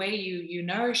 the way you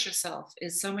nourish yourself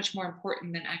is so much more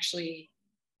important than actually,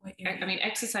 I mean,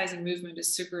 exercise and movement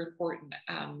is super important.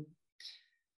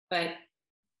 But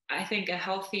I think a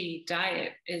healthy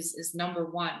diet is number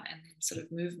one, and then sort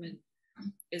of movement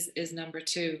is number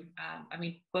two. I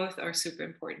mean, both are super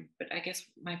important, but I guess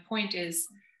my point is,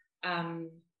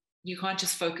 you can't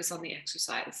just focus on the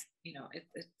exercise. You know,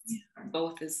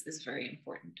 both is very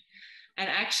important. And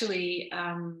actually,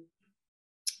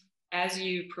 as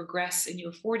you progress in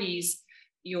your 40s,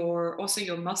 your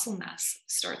muscle mass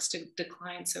starts to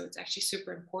decline. So it's actually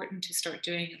super important to start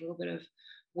doing a little bit of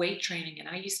weight training. And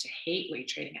I used to hate weight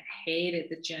training. I hated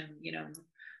the gym, you know,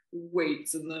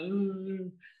 weights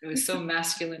and it was so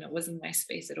masculine. It wasn't my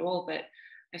space at all. But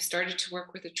I've started to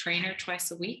work with a trainer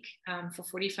twice a week for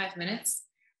 45 minutes,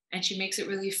 and she makes it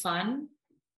really fun.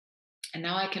 And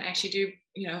now I can actually do,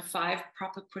 you know, 5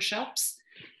 proper push-ups,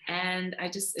 and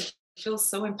it feels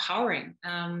so empowering.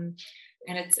 And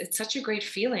it's such a great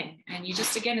feeling. And you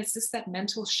just, again, it's just that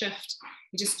mental shift.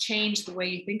 You just change the way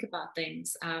you think about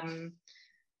things.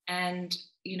 And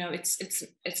you know,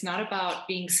 it's not about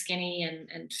being skinny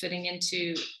and fitting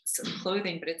into some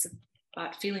clothing, but it's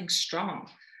about feeling strong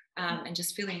and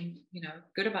just feeling, you know,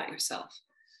 good about yourself.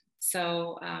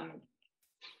 So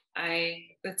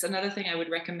that's another thing I would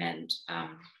recommend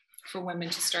for women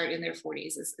to start in their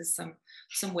 40s is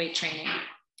some weight training.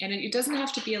 And it doesn't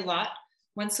have to be a lot.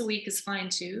 Once a week is fine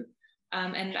too.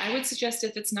 And I would suggest,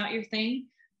 if it's not your thing,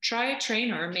 try a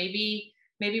trainer, maybe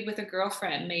with a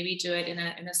girlfriend, maybe do it in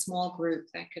a small group.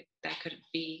 That could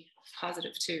be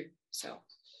positive too. So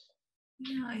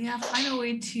Yeah, find a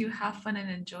way to have fun and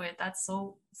enjoy it. That's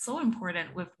so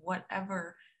important with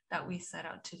whatever that we set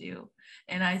out to do.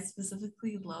 And I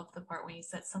specifically love the part when you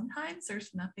said sometimes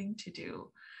there's nothing to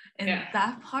do. And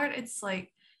that part, it's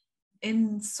like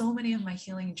in so many of my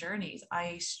healing journeys,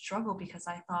 I struggle because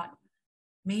I thought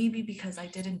maybe because I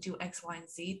didn't do X, Y, and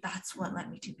Z, that's what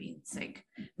led me to being sick.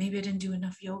 Maybe I didn't do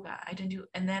enough yoga.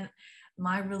 And then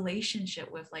my relationship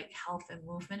with like health and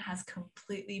movement has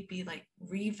completely be like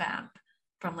revamped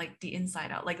from like the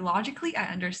inside out. Like logically I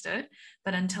understood,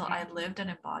 but until I lived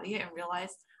and embodied it and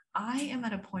realized I am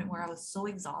at a point where I was so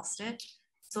exhausted,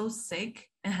 so sick,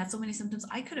 and had so many symptoms,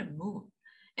 I couldn't move.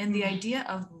 And the idea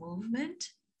of movement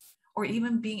or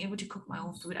even being able to cook my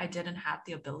own food, I didn't have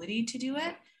the ability to do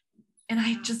it. And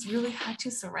I just really had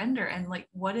to surrender. And like,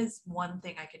 what is one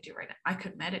thing I could do right now? I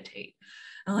could meditate.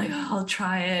 I'm like, oh, I'll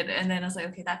try it. And then I was like,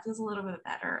 okay, that feels a little bit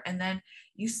better. And then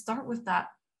you start with that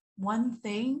one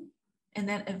thing. And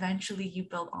then eventually you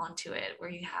build onto it where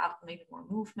you have maybe more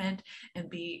movement and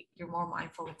you're more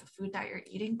mindful of the food that you're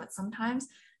eating. But sometimes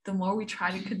the more we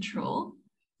try to control,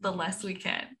 the less we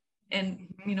can. And,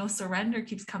 surrender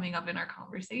keeps coming up in our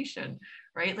conversation,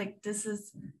 right? Like this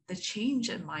is the change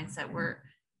in mindset where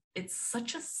it's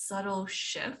such a subtle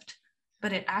shift,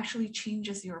 but it actually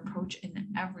changes your approach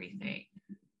in everything.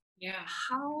 Yeah.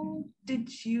 How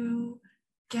did you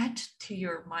get to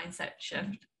your mindset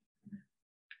shift?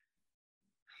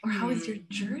 Or how is your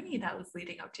journey that was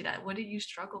leading up to that? What did you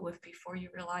struggle with before you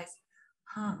realized,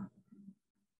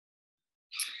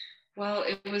 Well,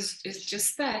 it's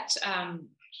just that,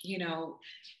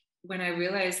 when I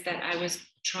realized that I was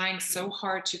trying so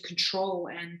hard to control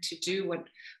and to do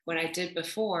what I did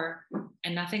before,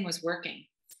 and nothing was working.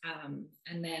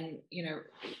 And then,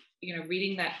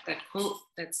 reading that quote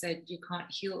that said, "You can't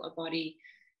heal a body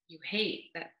you hate,"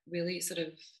 that really sort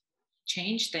of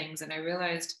changed things. And I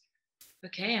realized,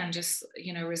 okay, I'm just,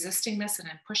 resisting this, and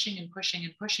I'm pushing and pushing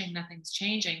and pushing. Nothing's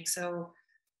changing. So,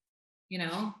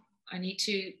 I need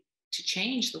to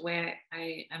change the way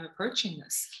I am approaching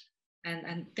this.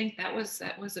 And think that was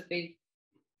a big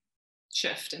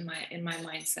shift in my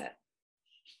mindset,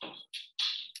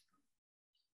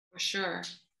 for sure.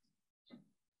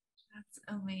 That's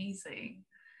amazing.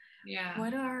 Yeah.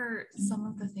 What are some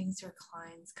of the things your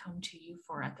clients come to you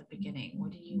for at the beginning?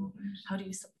 How do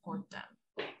you support them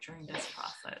during this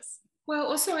process? Well,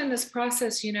 also in this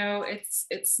process,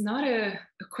 it's not a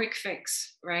quick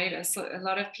fix, right? A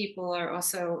lot of people are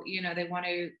also, they want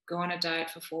to go on a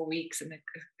diet for 4 weeks and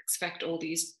expect all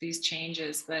these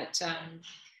changes, but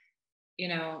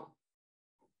it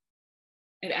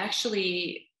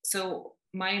actually, so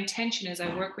my intention is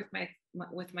I work with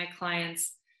my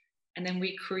clients, and then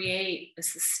we create a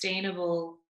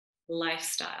sustainable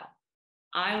lifestyle.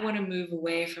 I want to move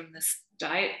away from this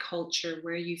diet culture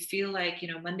where you feel like,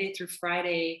 Monday through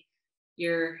Friday,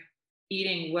 you're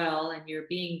eating well and you're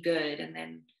being good. And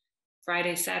then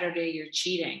Friday, Saturday, you're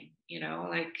cheating,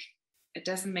 like it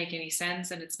doesn't make any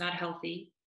sense and it's not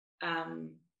healthy.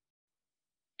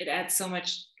 It adds so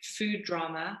much food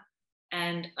drama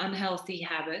and unhealthy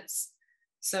habits.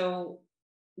 So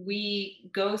we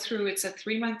go through, it's a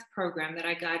 3-month program that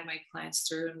I guide my clients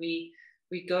through. And we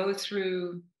go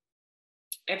through,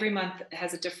 every month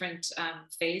has a different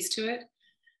phase to it.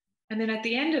 And then at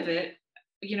the end of it,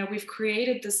 we've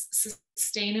created this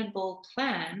sustainable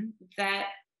plan that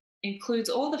includes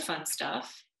all the fun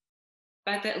stuff,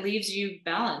 but that leaves you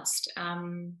balanced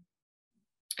and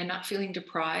not feeling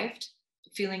deprived,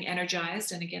 feeling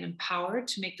energized, and again, empowered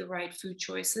to make the right food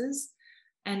choices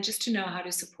and just to know how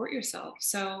to support yourself.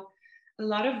 So a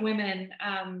lot of women,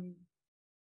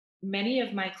 many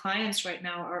of my clients right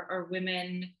now are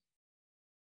women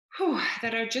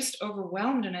that are just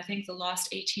overwhelmed. And I think the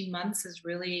last 18 months has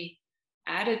really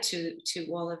added to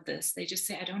all of this. They just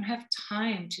say, I don't have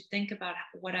time to think about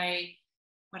what I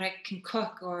can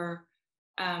cook, or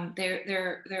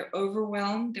they're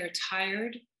overwhelmed, they're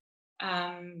tired.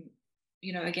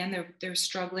 Again, they're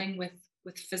struggling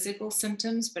with physical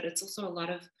symptoms, but it's also a lot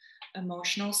of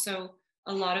emotional. So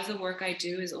a lot of the work I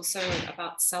do is also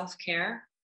about self-care.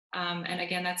 And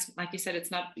again, that's, like you said,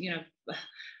 it's not,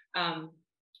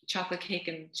 chocolate cake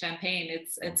and champagne.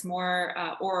 It's more,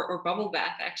 or bubble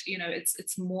bath, actually,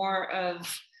 it's more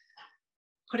of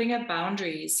putting up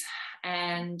boundaries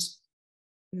and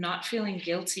not feeling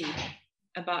guilty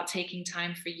about taking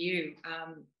time for you.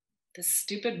 The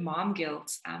stupid mom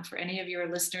guilt, for any of your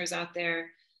listeners out there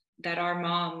that are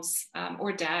moms,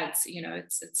 or dads,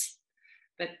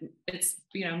 but it's,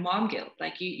 mom guilt.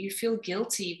 Like you feel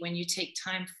guilty when you take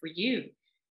time for you,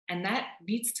 and that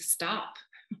needs to stop.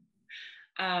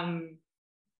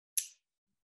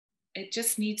 it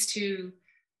just needs to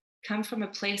come from a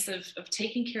place of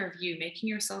taking care of you, making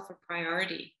yourself a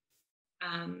priority,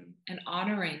 and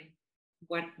honoring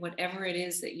whatever it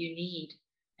is that you need,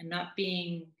 and not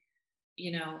being,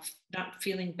 not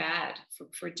feeling bad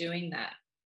for doing that.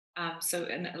 So,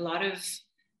 and a lot of,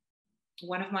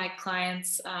 one of my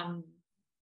clients,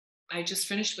 I just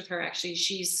finished with her actually.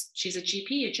 She's a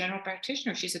GP, a general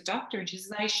practitioner. She's a doctor, and she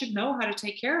says, I should know how to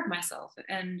take care of myself.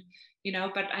 And,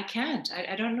 but I can't.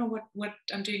 I don't know what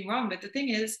I'm doing wrong. But the thing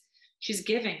is, she's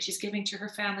giving to her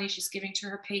family, she's giving to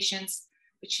her patients,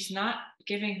 but she's not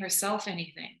giving herself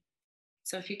anything.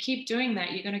 So if you keep doing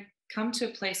that, you're going to come to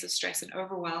a place of stress and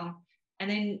overwhelm, and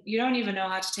then you don't even know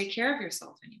how to take care of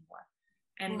yourself anymore.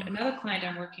 And another client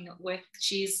I'm working with,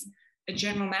 she's a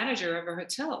general manager of a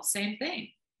hotel, same thing.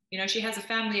 She has a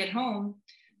family at home,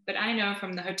 but I know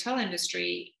from the hotel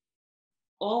industry,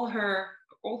 all her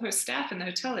staff in the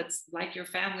hotel, it's like your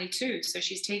family too. So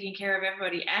she's taking care of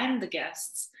everybody and the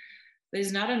guests.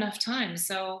 There's not enough time.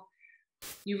 So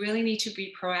you really need to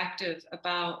be proactive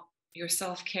about your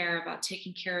self-care, about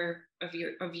taking care of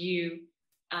you.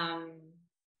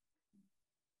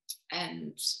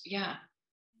 And yeah.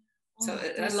 So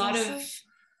a lot also, of,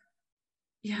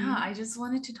 yeah, I just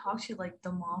wanted to talk to you like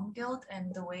the mom guilt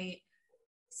and the way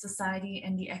society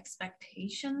and the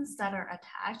expectations that are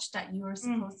attached that you are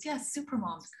supposed super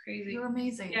moms, crazy, you're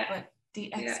amazing, but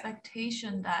the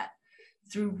expectation that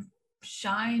through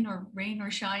shine or rain or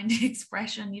shine, the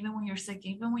expression, even when you're sick,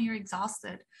 even when you're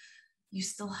exhausted, you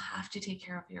still have to take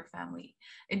care of your family.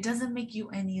 It doesn't make you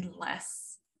any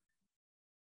less.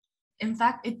 In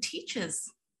fact, it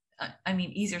teaches,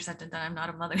 easier said than done. I'm not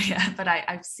a mother yet, but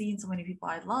I've seen so many people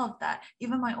I love that,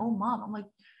 even my own mom, I'm like,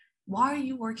 why are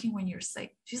you working when you're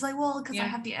sick? She's like, well, because I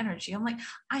have the energy. I'm like,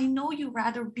 I know you'd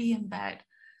rather be in bed,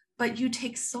 but you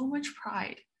take so much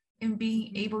pride in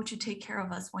being able to take care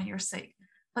of us when you're sick.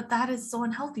 But that is so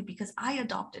unhealthy, because I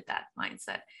adopted that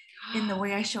mindset in the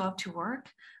way I show up to work.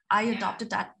 I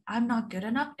adopted that I'm not good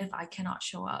enough if I cannot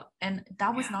show up. And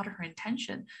that was not her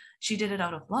intention. She did it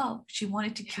out of love. She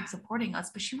wanted to keep supporting us,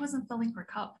 but she wasn't filling her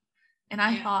cup. And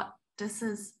I thought, this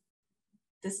is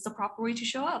the proper way to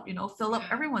show up, fill up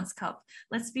everyone's cup.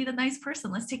 Let's be the nice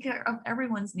person. Let's take care of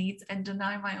everyone's needs and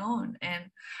deny my own. And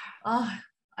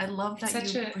I love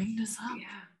that you bring this up.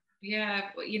 Yeah,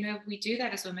 we do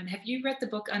that as women. Have you read the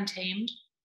book Untamed?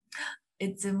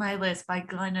 It's in my list by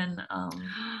Glennon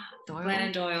Doyle.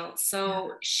 Glennon Doyle.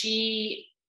 So she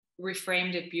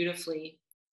reframed it beautifully.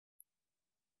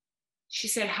 She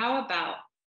said, how about,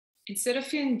 instead of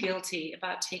feeling guilty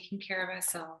about taking care of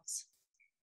ourselves,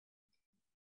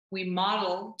 we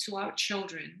model to our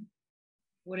children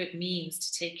what it means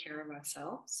to take care of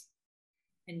ourselves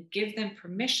and give them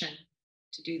permission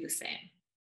to do the same.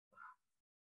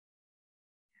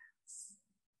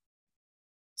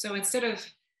 So instead of,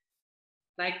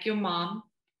 like your mom,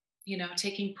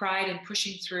 taking pride and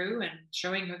pushing through and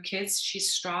showing her kids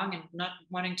she's strong and not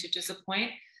wanting to disappoint,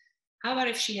 how about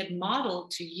if she had modeled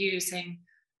to you saying,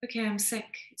 okay, I'm sick,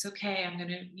 it's okay, I'm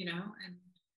gonna, and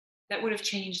that would have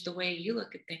changed the way you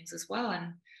look at things as well.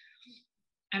 And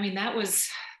that was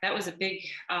a big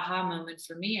aha moment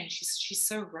for me. And she's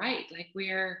so right. Like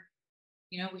we're,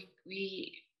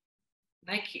 we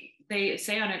like they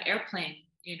say on an airplane,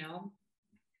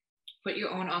 put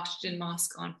your own oxygen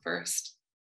mask on first.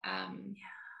 And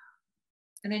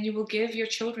then you will give your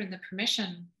children the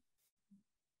permission.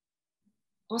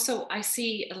 Also, I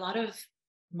see a lot of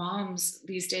moms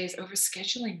these days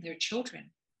overscheduling their children.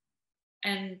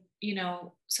 And,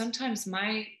 sometimes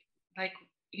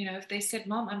if they said,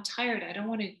 Mom, I'm tired, I don't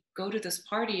want to go to this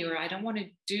party, or I don't want to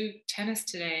do tennis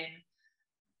today,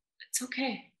 it's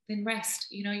okay, then rest.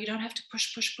 You don't have to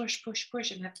push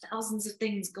and have thousands of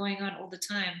things going on all the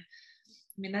time.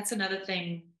 That's another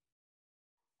thing,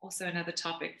 also another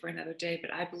topic for another day,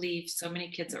 but I believe so many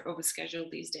kids are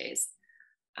overscheduled these days.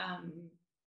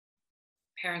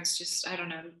 Parents just, I don't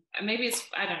know, maybe it's,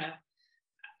 I don't know,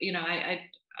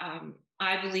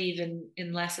 I believe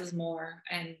in less is more,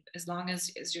 and as long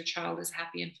as your child is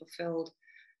happy and fulfilled,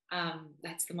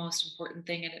 that's the most important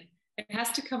thing. And it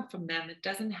has to come from them. It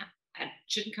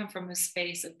shouldn't come from a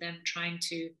space of them trying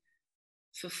to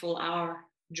fulfill our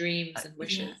dreams and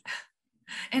wishes. Yeah.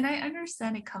 And I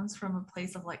understand it comes from a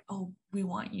place of like, oh, we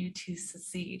want you to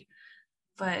succeed.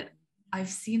 But I've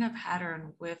seen a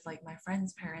pattern with like my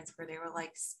friends' parents where they were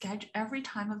like, every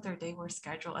time of their day were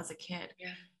scheduled as a kid.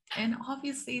 Yeah. And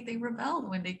obviously they rebelled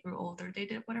when they grew older. They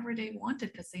did whatever they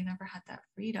wanted because they never had that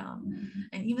freedom. Mm-hmm.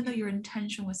 And even though your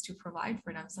intention was to provide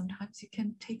for them, sometimes you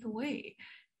can take away,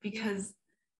 because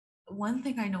one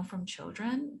thing I know from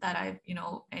children that I've,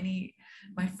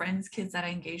 my friends, kids that I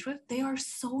engage with, they are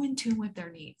so in tune with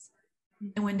their needs.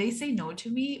 And when they say no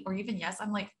to me or even yes,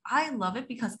 I'm like, I love it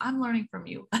because I'm learning from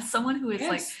you as someone who is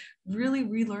like really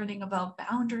relearning about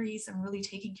boundaries and really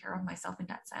taking care of myself in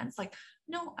that sense. Like,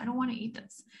 no, I don't want to eat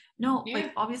this. No,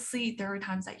 like obviously there are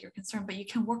times that you're concerned, but you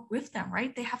can work with them,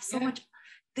 right? They have so much,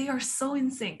 they are so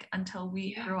in sync until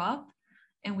we grow up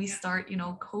and we start,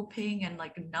 coping and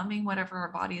like numbing whatever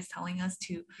our body is telling us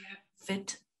to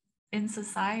fit in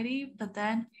society. But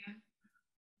then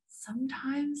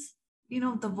sometimes,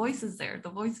 the voice is there. The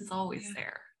voice is always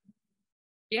there.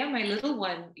 Yeah, my little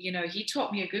one, he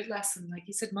taught me a good lesson. Like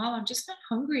he said, Mom, I'm just not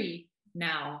hungry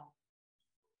now.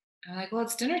 I'm like, well,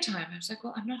 it's dinner time. I was like,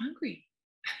 well, I'm not hungry.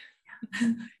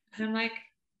 And I'm like,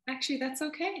 actually, that's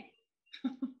okay.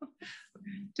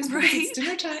 Just because it's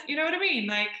dinner time, you know what I mean?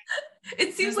 Like,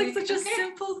 it seems like such a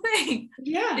simple thing.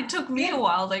 Yeah. It took me a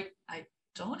while. Like, I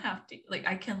don't have to, like,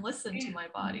 I can listen to my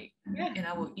body and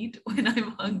I will eat when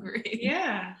I'm hungry.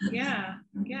 Yeah.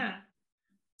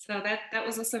 So that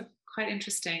was also quite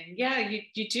interesting. Yeah,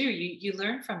 you do. You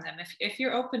learn from them if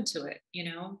you're open to it,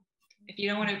 if you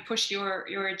don't want to push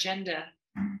your agenda.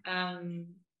 But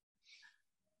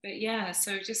yeah,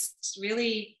 so just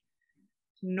really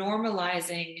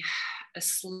normalizing a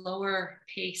slower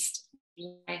paced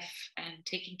life and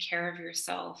taking care of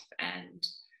yourself and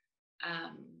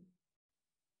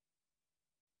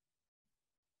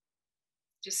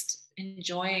just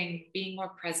enjoying being more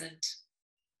present.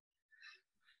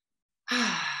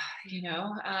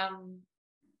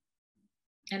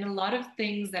 And a lot of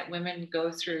things that women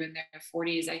go through in their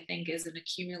 40s, I think, is an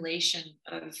accumulation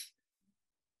of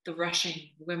the rushing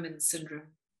women's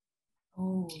syndrome.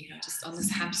 Just on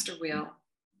this hamster wheel.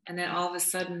 And then all of a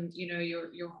sudden,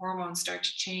 your hormones start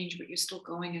to change, but you're still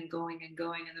going and going and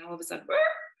going. And then all of a sudden,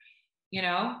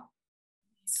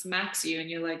 smacks you and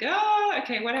you're like, oh,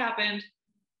 okay, what happened?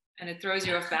 And it throws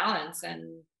you off balance.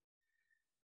 And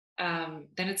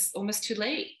then it's almost too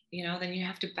late, then you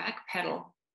have to backpedal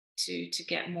to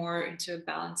get more into a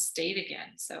balanced state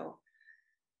again. So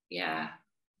yeah.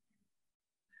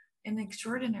 An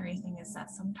extraordinary thing is that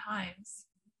sometimes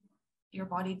your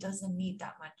body doesn't need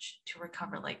that much to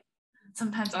recover. Like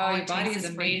sometimes your body is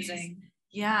amazing.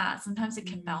 Sometimes it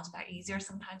can bounce back easier.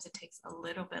 Sometimes it takes a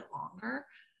little bit longer.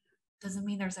 Doesn't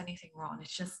mean there's anything wrong.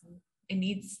 It's just, it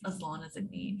needs as long as it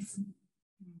needs.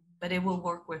 But it will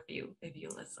work with you if you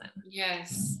listen.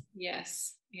 Yes.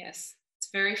 It's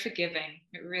very forgiving.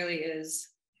 It really is.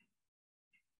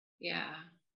 Yeah.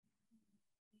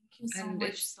 Thank you so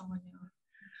much, Sonja.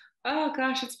 Oh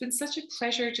gosh, it's been such a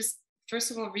pleasure just first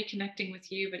of all reconnecting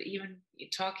with you, but even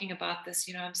talking about this,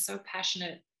 I'm so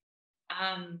passionate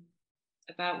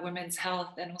about women's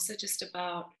health and also just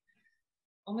about,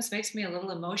 almost makes me a little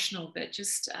emotional, but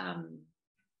just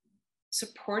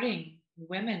supporting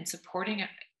women, supporting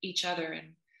each other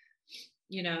and,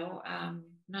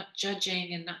 not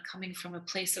judging and not coming from a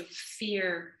place of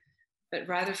fear, but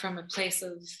rather from a place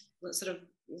of sort of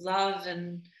love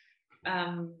and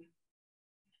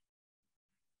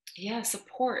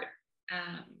support.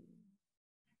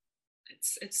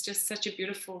 It's just such a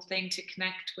beautiful thing to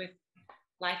connect with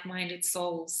like-minded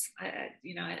souls. I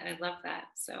love that.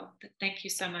 So thank you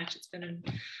so much. It's been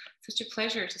such a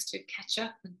pleasure just to catch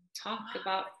up and talk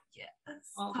about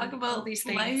all these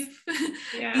things. Life.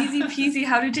 Easy peasy,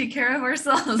 how to take care of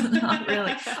ourselves. Not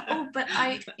really. Oh, but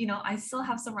I still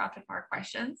have some rapid fire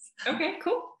questions. Okay,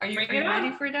 cool. Are you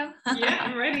ready for them? Yeah,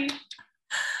 I'm ready.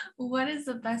 What is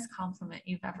the best compliment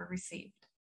you've ever received?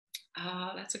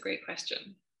 That's a great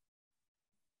question.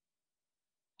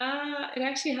 It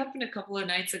actually happened a couple of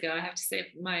nights ago. I have to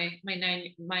say, my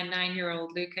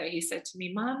 9-year-old Luca, he said to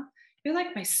me, "Mom, you're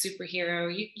like my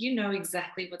superhero. You know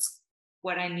exactly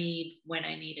what I need when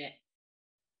I need it."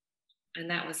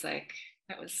 And that was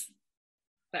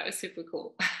super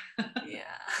cool.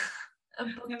 Yeah. A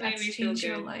book that's changed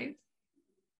your life.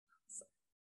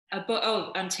 A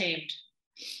book, Untamed.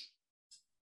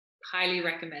 Highly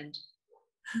recommend.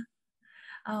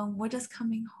 What does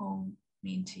coming home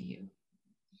mean to you?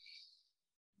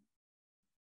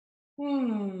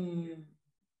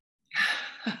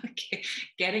 Okay.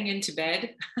 Getting into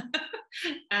bed,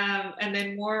 and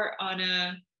then more on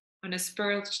a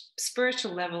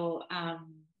spiritual level.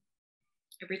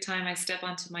 Every time I step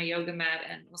onto my yoga mat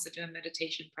and also do a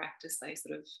meditation practice, I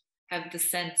sort of have the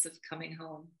sense of coming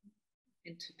home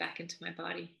back into my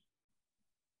body.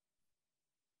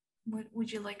 What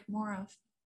would you like more of?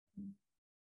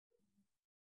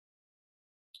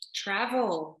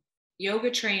 Travel,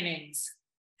 yoga trainings,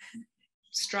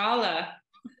 Strala.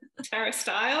 Tara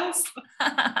Stiles,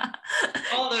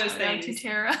 all those Shout out things. to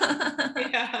Tara.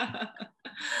 Yeah.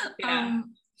 Yeah.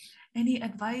 Any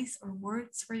advice or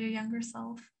words for your younger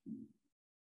self?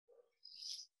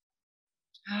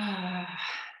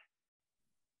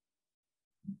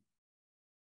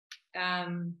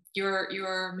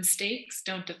 Your mistakes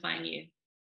don't define you.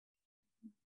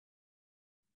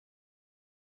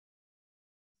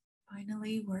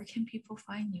 Finally, where can people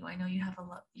find you? I know you have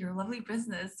your lovely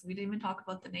business. We didn't even talk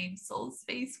about the name Soul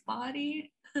Space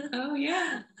Body. Oh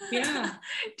yeah, yeah.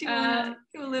 Do you want to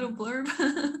give a little blurb?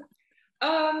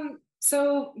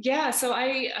 So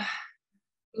I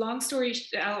long story,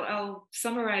 I'll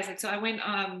summarize it. So I went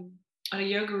on a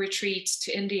yoga retreat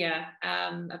to India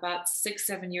about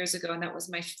 6-7 years ago, and that was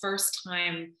my first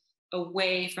time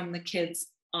away from the kids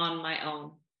on my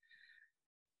own.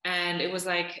 And it was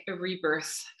like a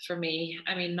rebirth for me.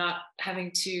 I mean, not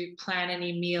having to plan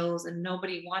any meals and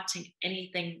nobody wanting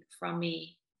anything from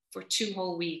me for 2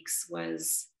 whole weeks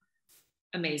was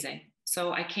amazing.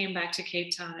 So I came back to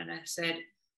Cape Town and I said,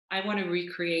 I want to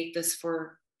recreate this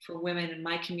for women in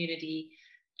my community,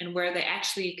 and where they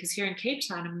actually, because here in Cape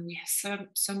Town, I mean, we have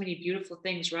so many beautiful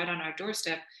things right on our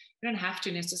doorstep. You don't have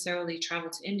to necessarily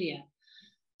travel to India.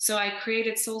 So I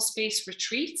created soul space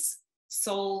retreats,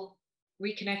 soul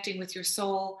reconnecting with your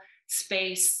soul,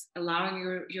 space,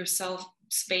 allowing yourself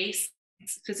space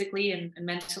physically and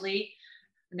mentally,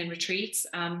 and then retreats.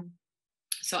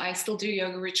 So I still do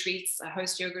yoga retreats. I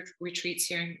host yoga retreats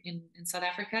here in South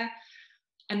Africa.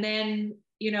 And then,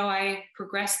 I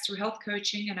progressed through health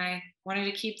coaching and I wanted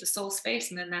to keep the soul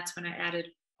space. And then that's when I added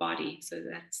body. So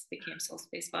that became Soul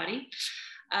Space Body.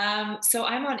 So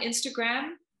I'm on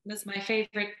Instagram. That's my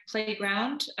favorite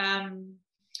playground.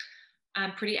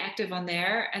 I'm pretty active on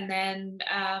there. And then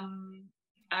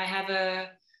I have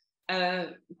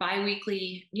a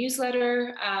bi-weekly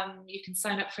newsletter. You can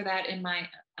sign up for that in my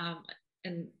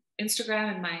in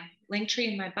Instagram, in my link tree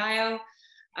in my bio.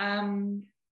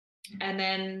 And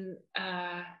then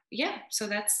so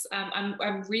that's I'm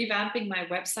revamping my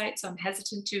website, so I'm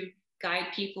hesitant to guide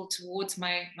people towards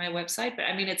my website, but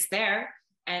I mean it's there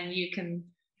and you can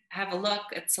have a look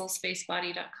at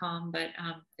soulspacebody.com, but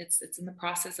it's in the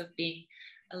process of being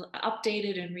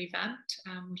updated and revamped,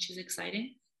 which is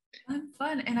exciting.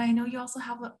 Fun. And I know you also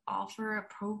have an offer, a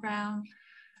program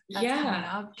that's coming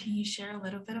up. Can you share a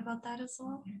little bit about that as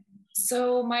well?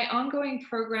 So my ongoing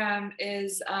program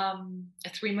is a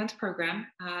 3-month program.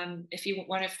 If you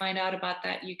want to find out about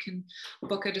that, you can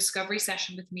book a discovery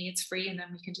session with me. It's free, and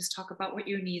then we can just talk about what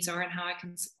your needs are and how I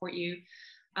can support you.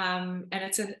 And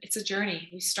it's a journey.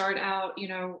 We start out,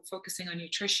 focusing on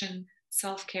nutrition,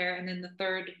 self-care, and then the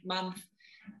 3rd month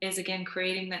is again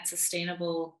creating that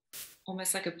sustainable,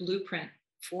 almost like a blueprint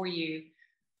for you,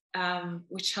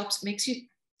 which makes you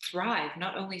thrive,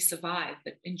 not only survive,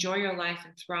 but enjoy your life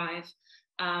and thrive.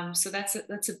 So that's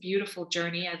a beautiful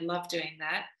journey. I love doing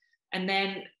that. And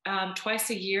then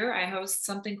twice a year, I host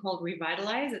something called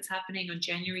Revitalize. It's happening on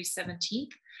January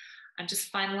 17th. I'm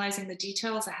just finalizing the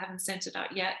details. I haven't sent it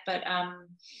out yet, but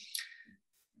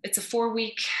it's a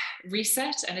 4-week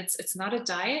reset, and it's not a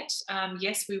diet.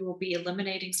 Yes, we will be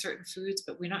eliminating certain foods,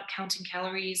 but we're not counting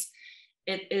calories.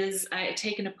 I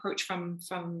take an approach from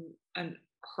an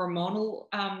hormonal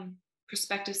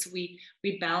perspective. So we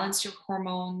balance your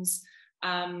hormones.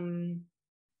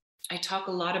 I talk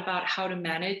a lot about how to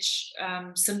manage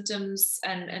symptoms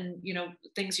and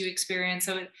things you experience.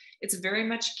 So it's very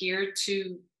much geared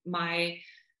to my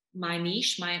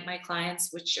niche, my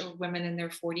clients, which are women in their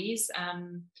 40s.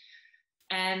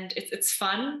 And it's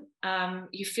fun.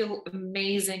 You feel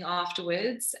amazing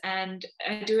afterwards. And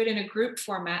I do it in a group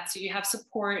format, so you have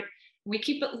support. We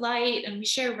keep it light and we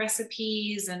share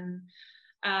recipes, and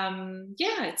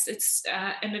it's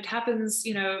and it happens,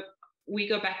 we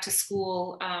go back to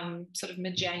school sort of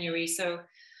mid-January, so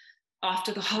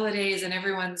after the holidays and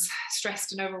everyone's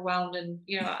stressed and overwhelmed, and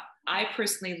I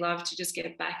personally love to just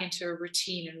get back into a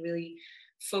routine and really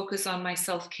focus on my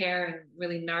self-care and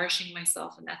really nourishing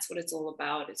myself, and that's what it's all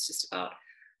about. It's just about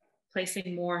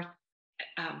placing more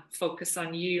focus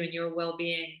on you and your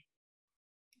well-being.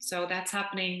 So that's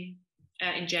happening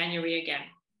in January again.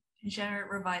 January,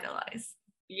 Revitalize.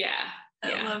 Yeah.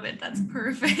 I love it. That's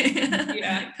perfect.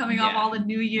 Coming off all the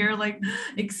new year, like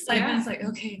excitement. It's like,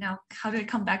 okay, now how do I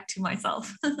come back to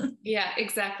myself? Yeah,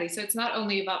 exactly. So it's not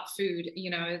only about food,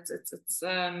 it's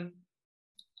a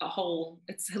whole,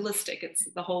 it's holistic.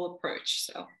 It's the whole approach.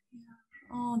 So.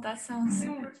 Oh, that sounds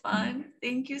super fun.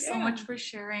 Thank you so much for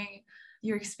sharing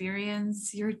your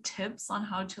experience, your tips on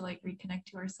how to reconnect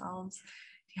to ourselves.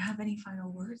 Do you have any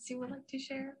final words you would like to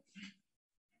share?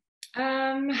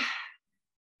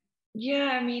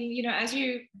 Yeah, I mean, as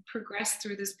you progress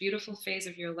through this beautiful phase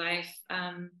of your life,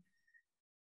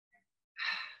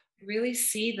 really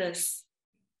see this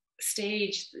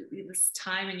stage, this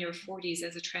time in your 40s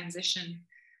as a transition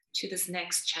to this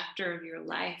next chapter of your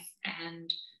life.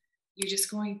 And you're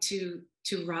just going to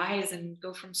rise and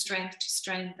go from strength to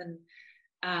strength. And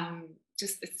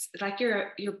just, it's like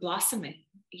you're blossoming.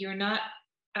 You're not,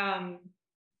 um,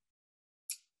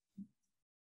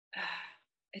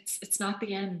 it's not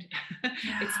the end.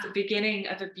 Yeah. It's the beginning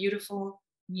of a beautiful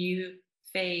new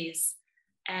phase.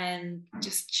 And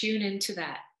just tune into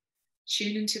that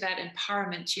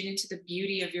empowerment, tune into the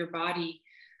beauty of your body,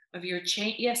 of your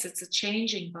change. Yes, it's a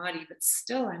changing body, but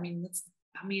still, I mean,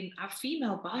 our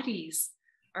female bodies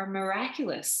are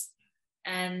miraculous.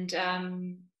 And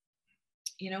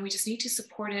we just need to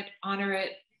support it, honor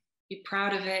it, be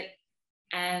proud of it,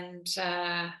 and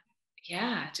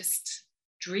just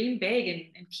dream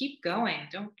big and keep going.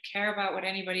 Don't care about what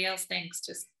anybody else thinks.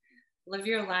 Just live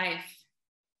your life.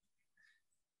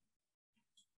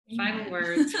 Amen. Final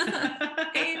words.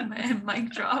 Amen. Mic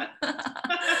drop.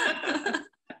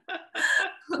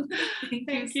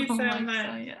 Thank you so much.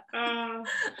 Sonja. Oh,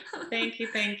 thank you.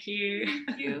 Thank you.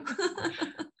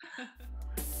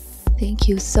 Thank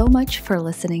you so much for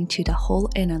listening to the Whole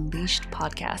and Unleashed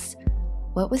podcast.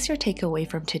 What was your takeaway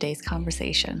from today's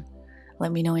conversation?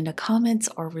 Let me know in the comments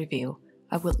or review.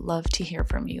 I would love to hear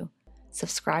from you.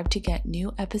 Subscribe to get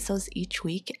new episodes each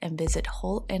week and visit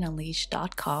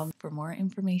wholeandunleashed.com for more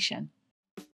information.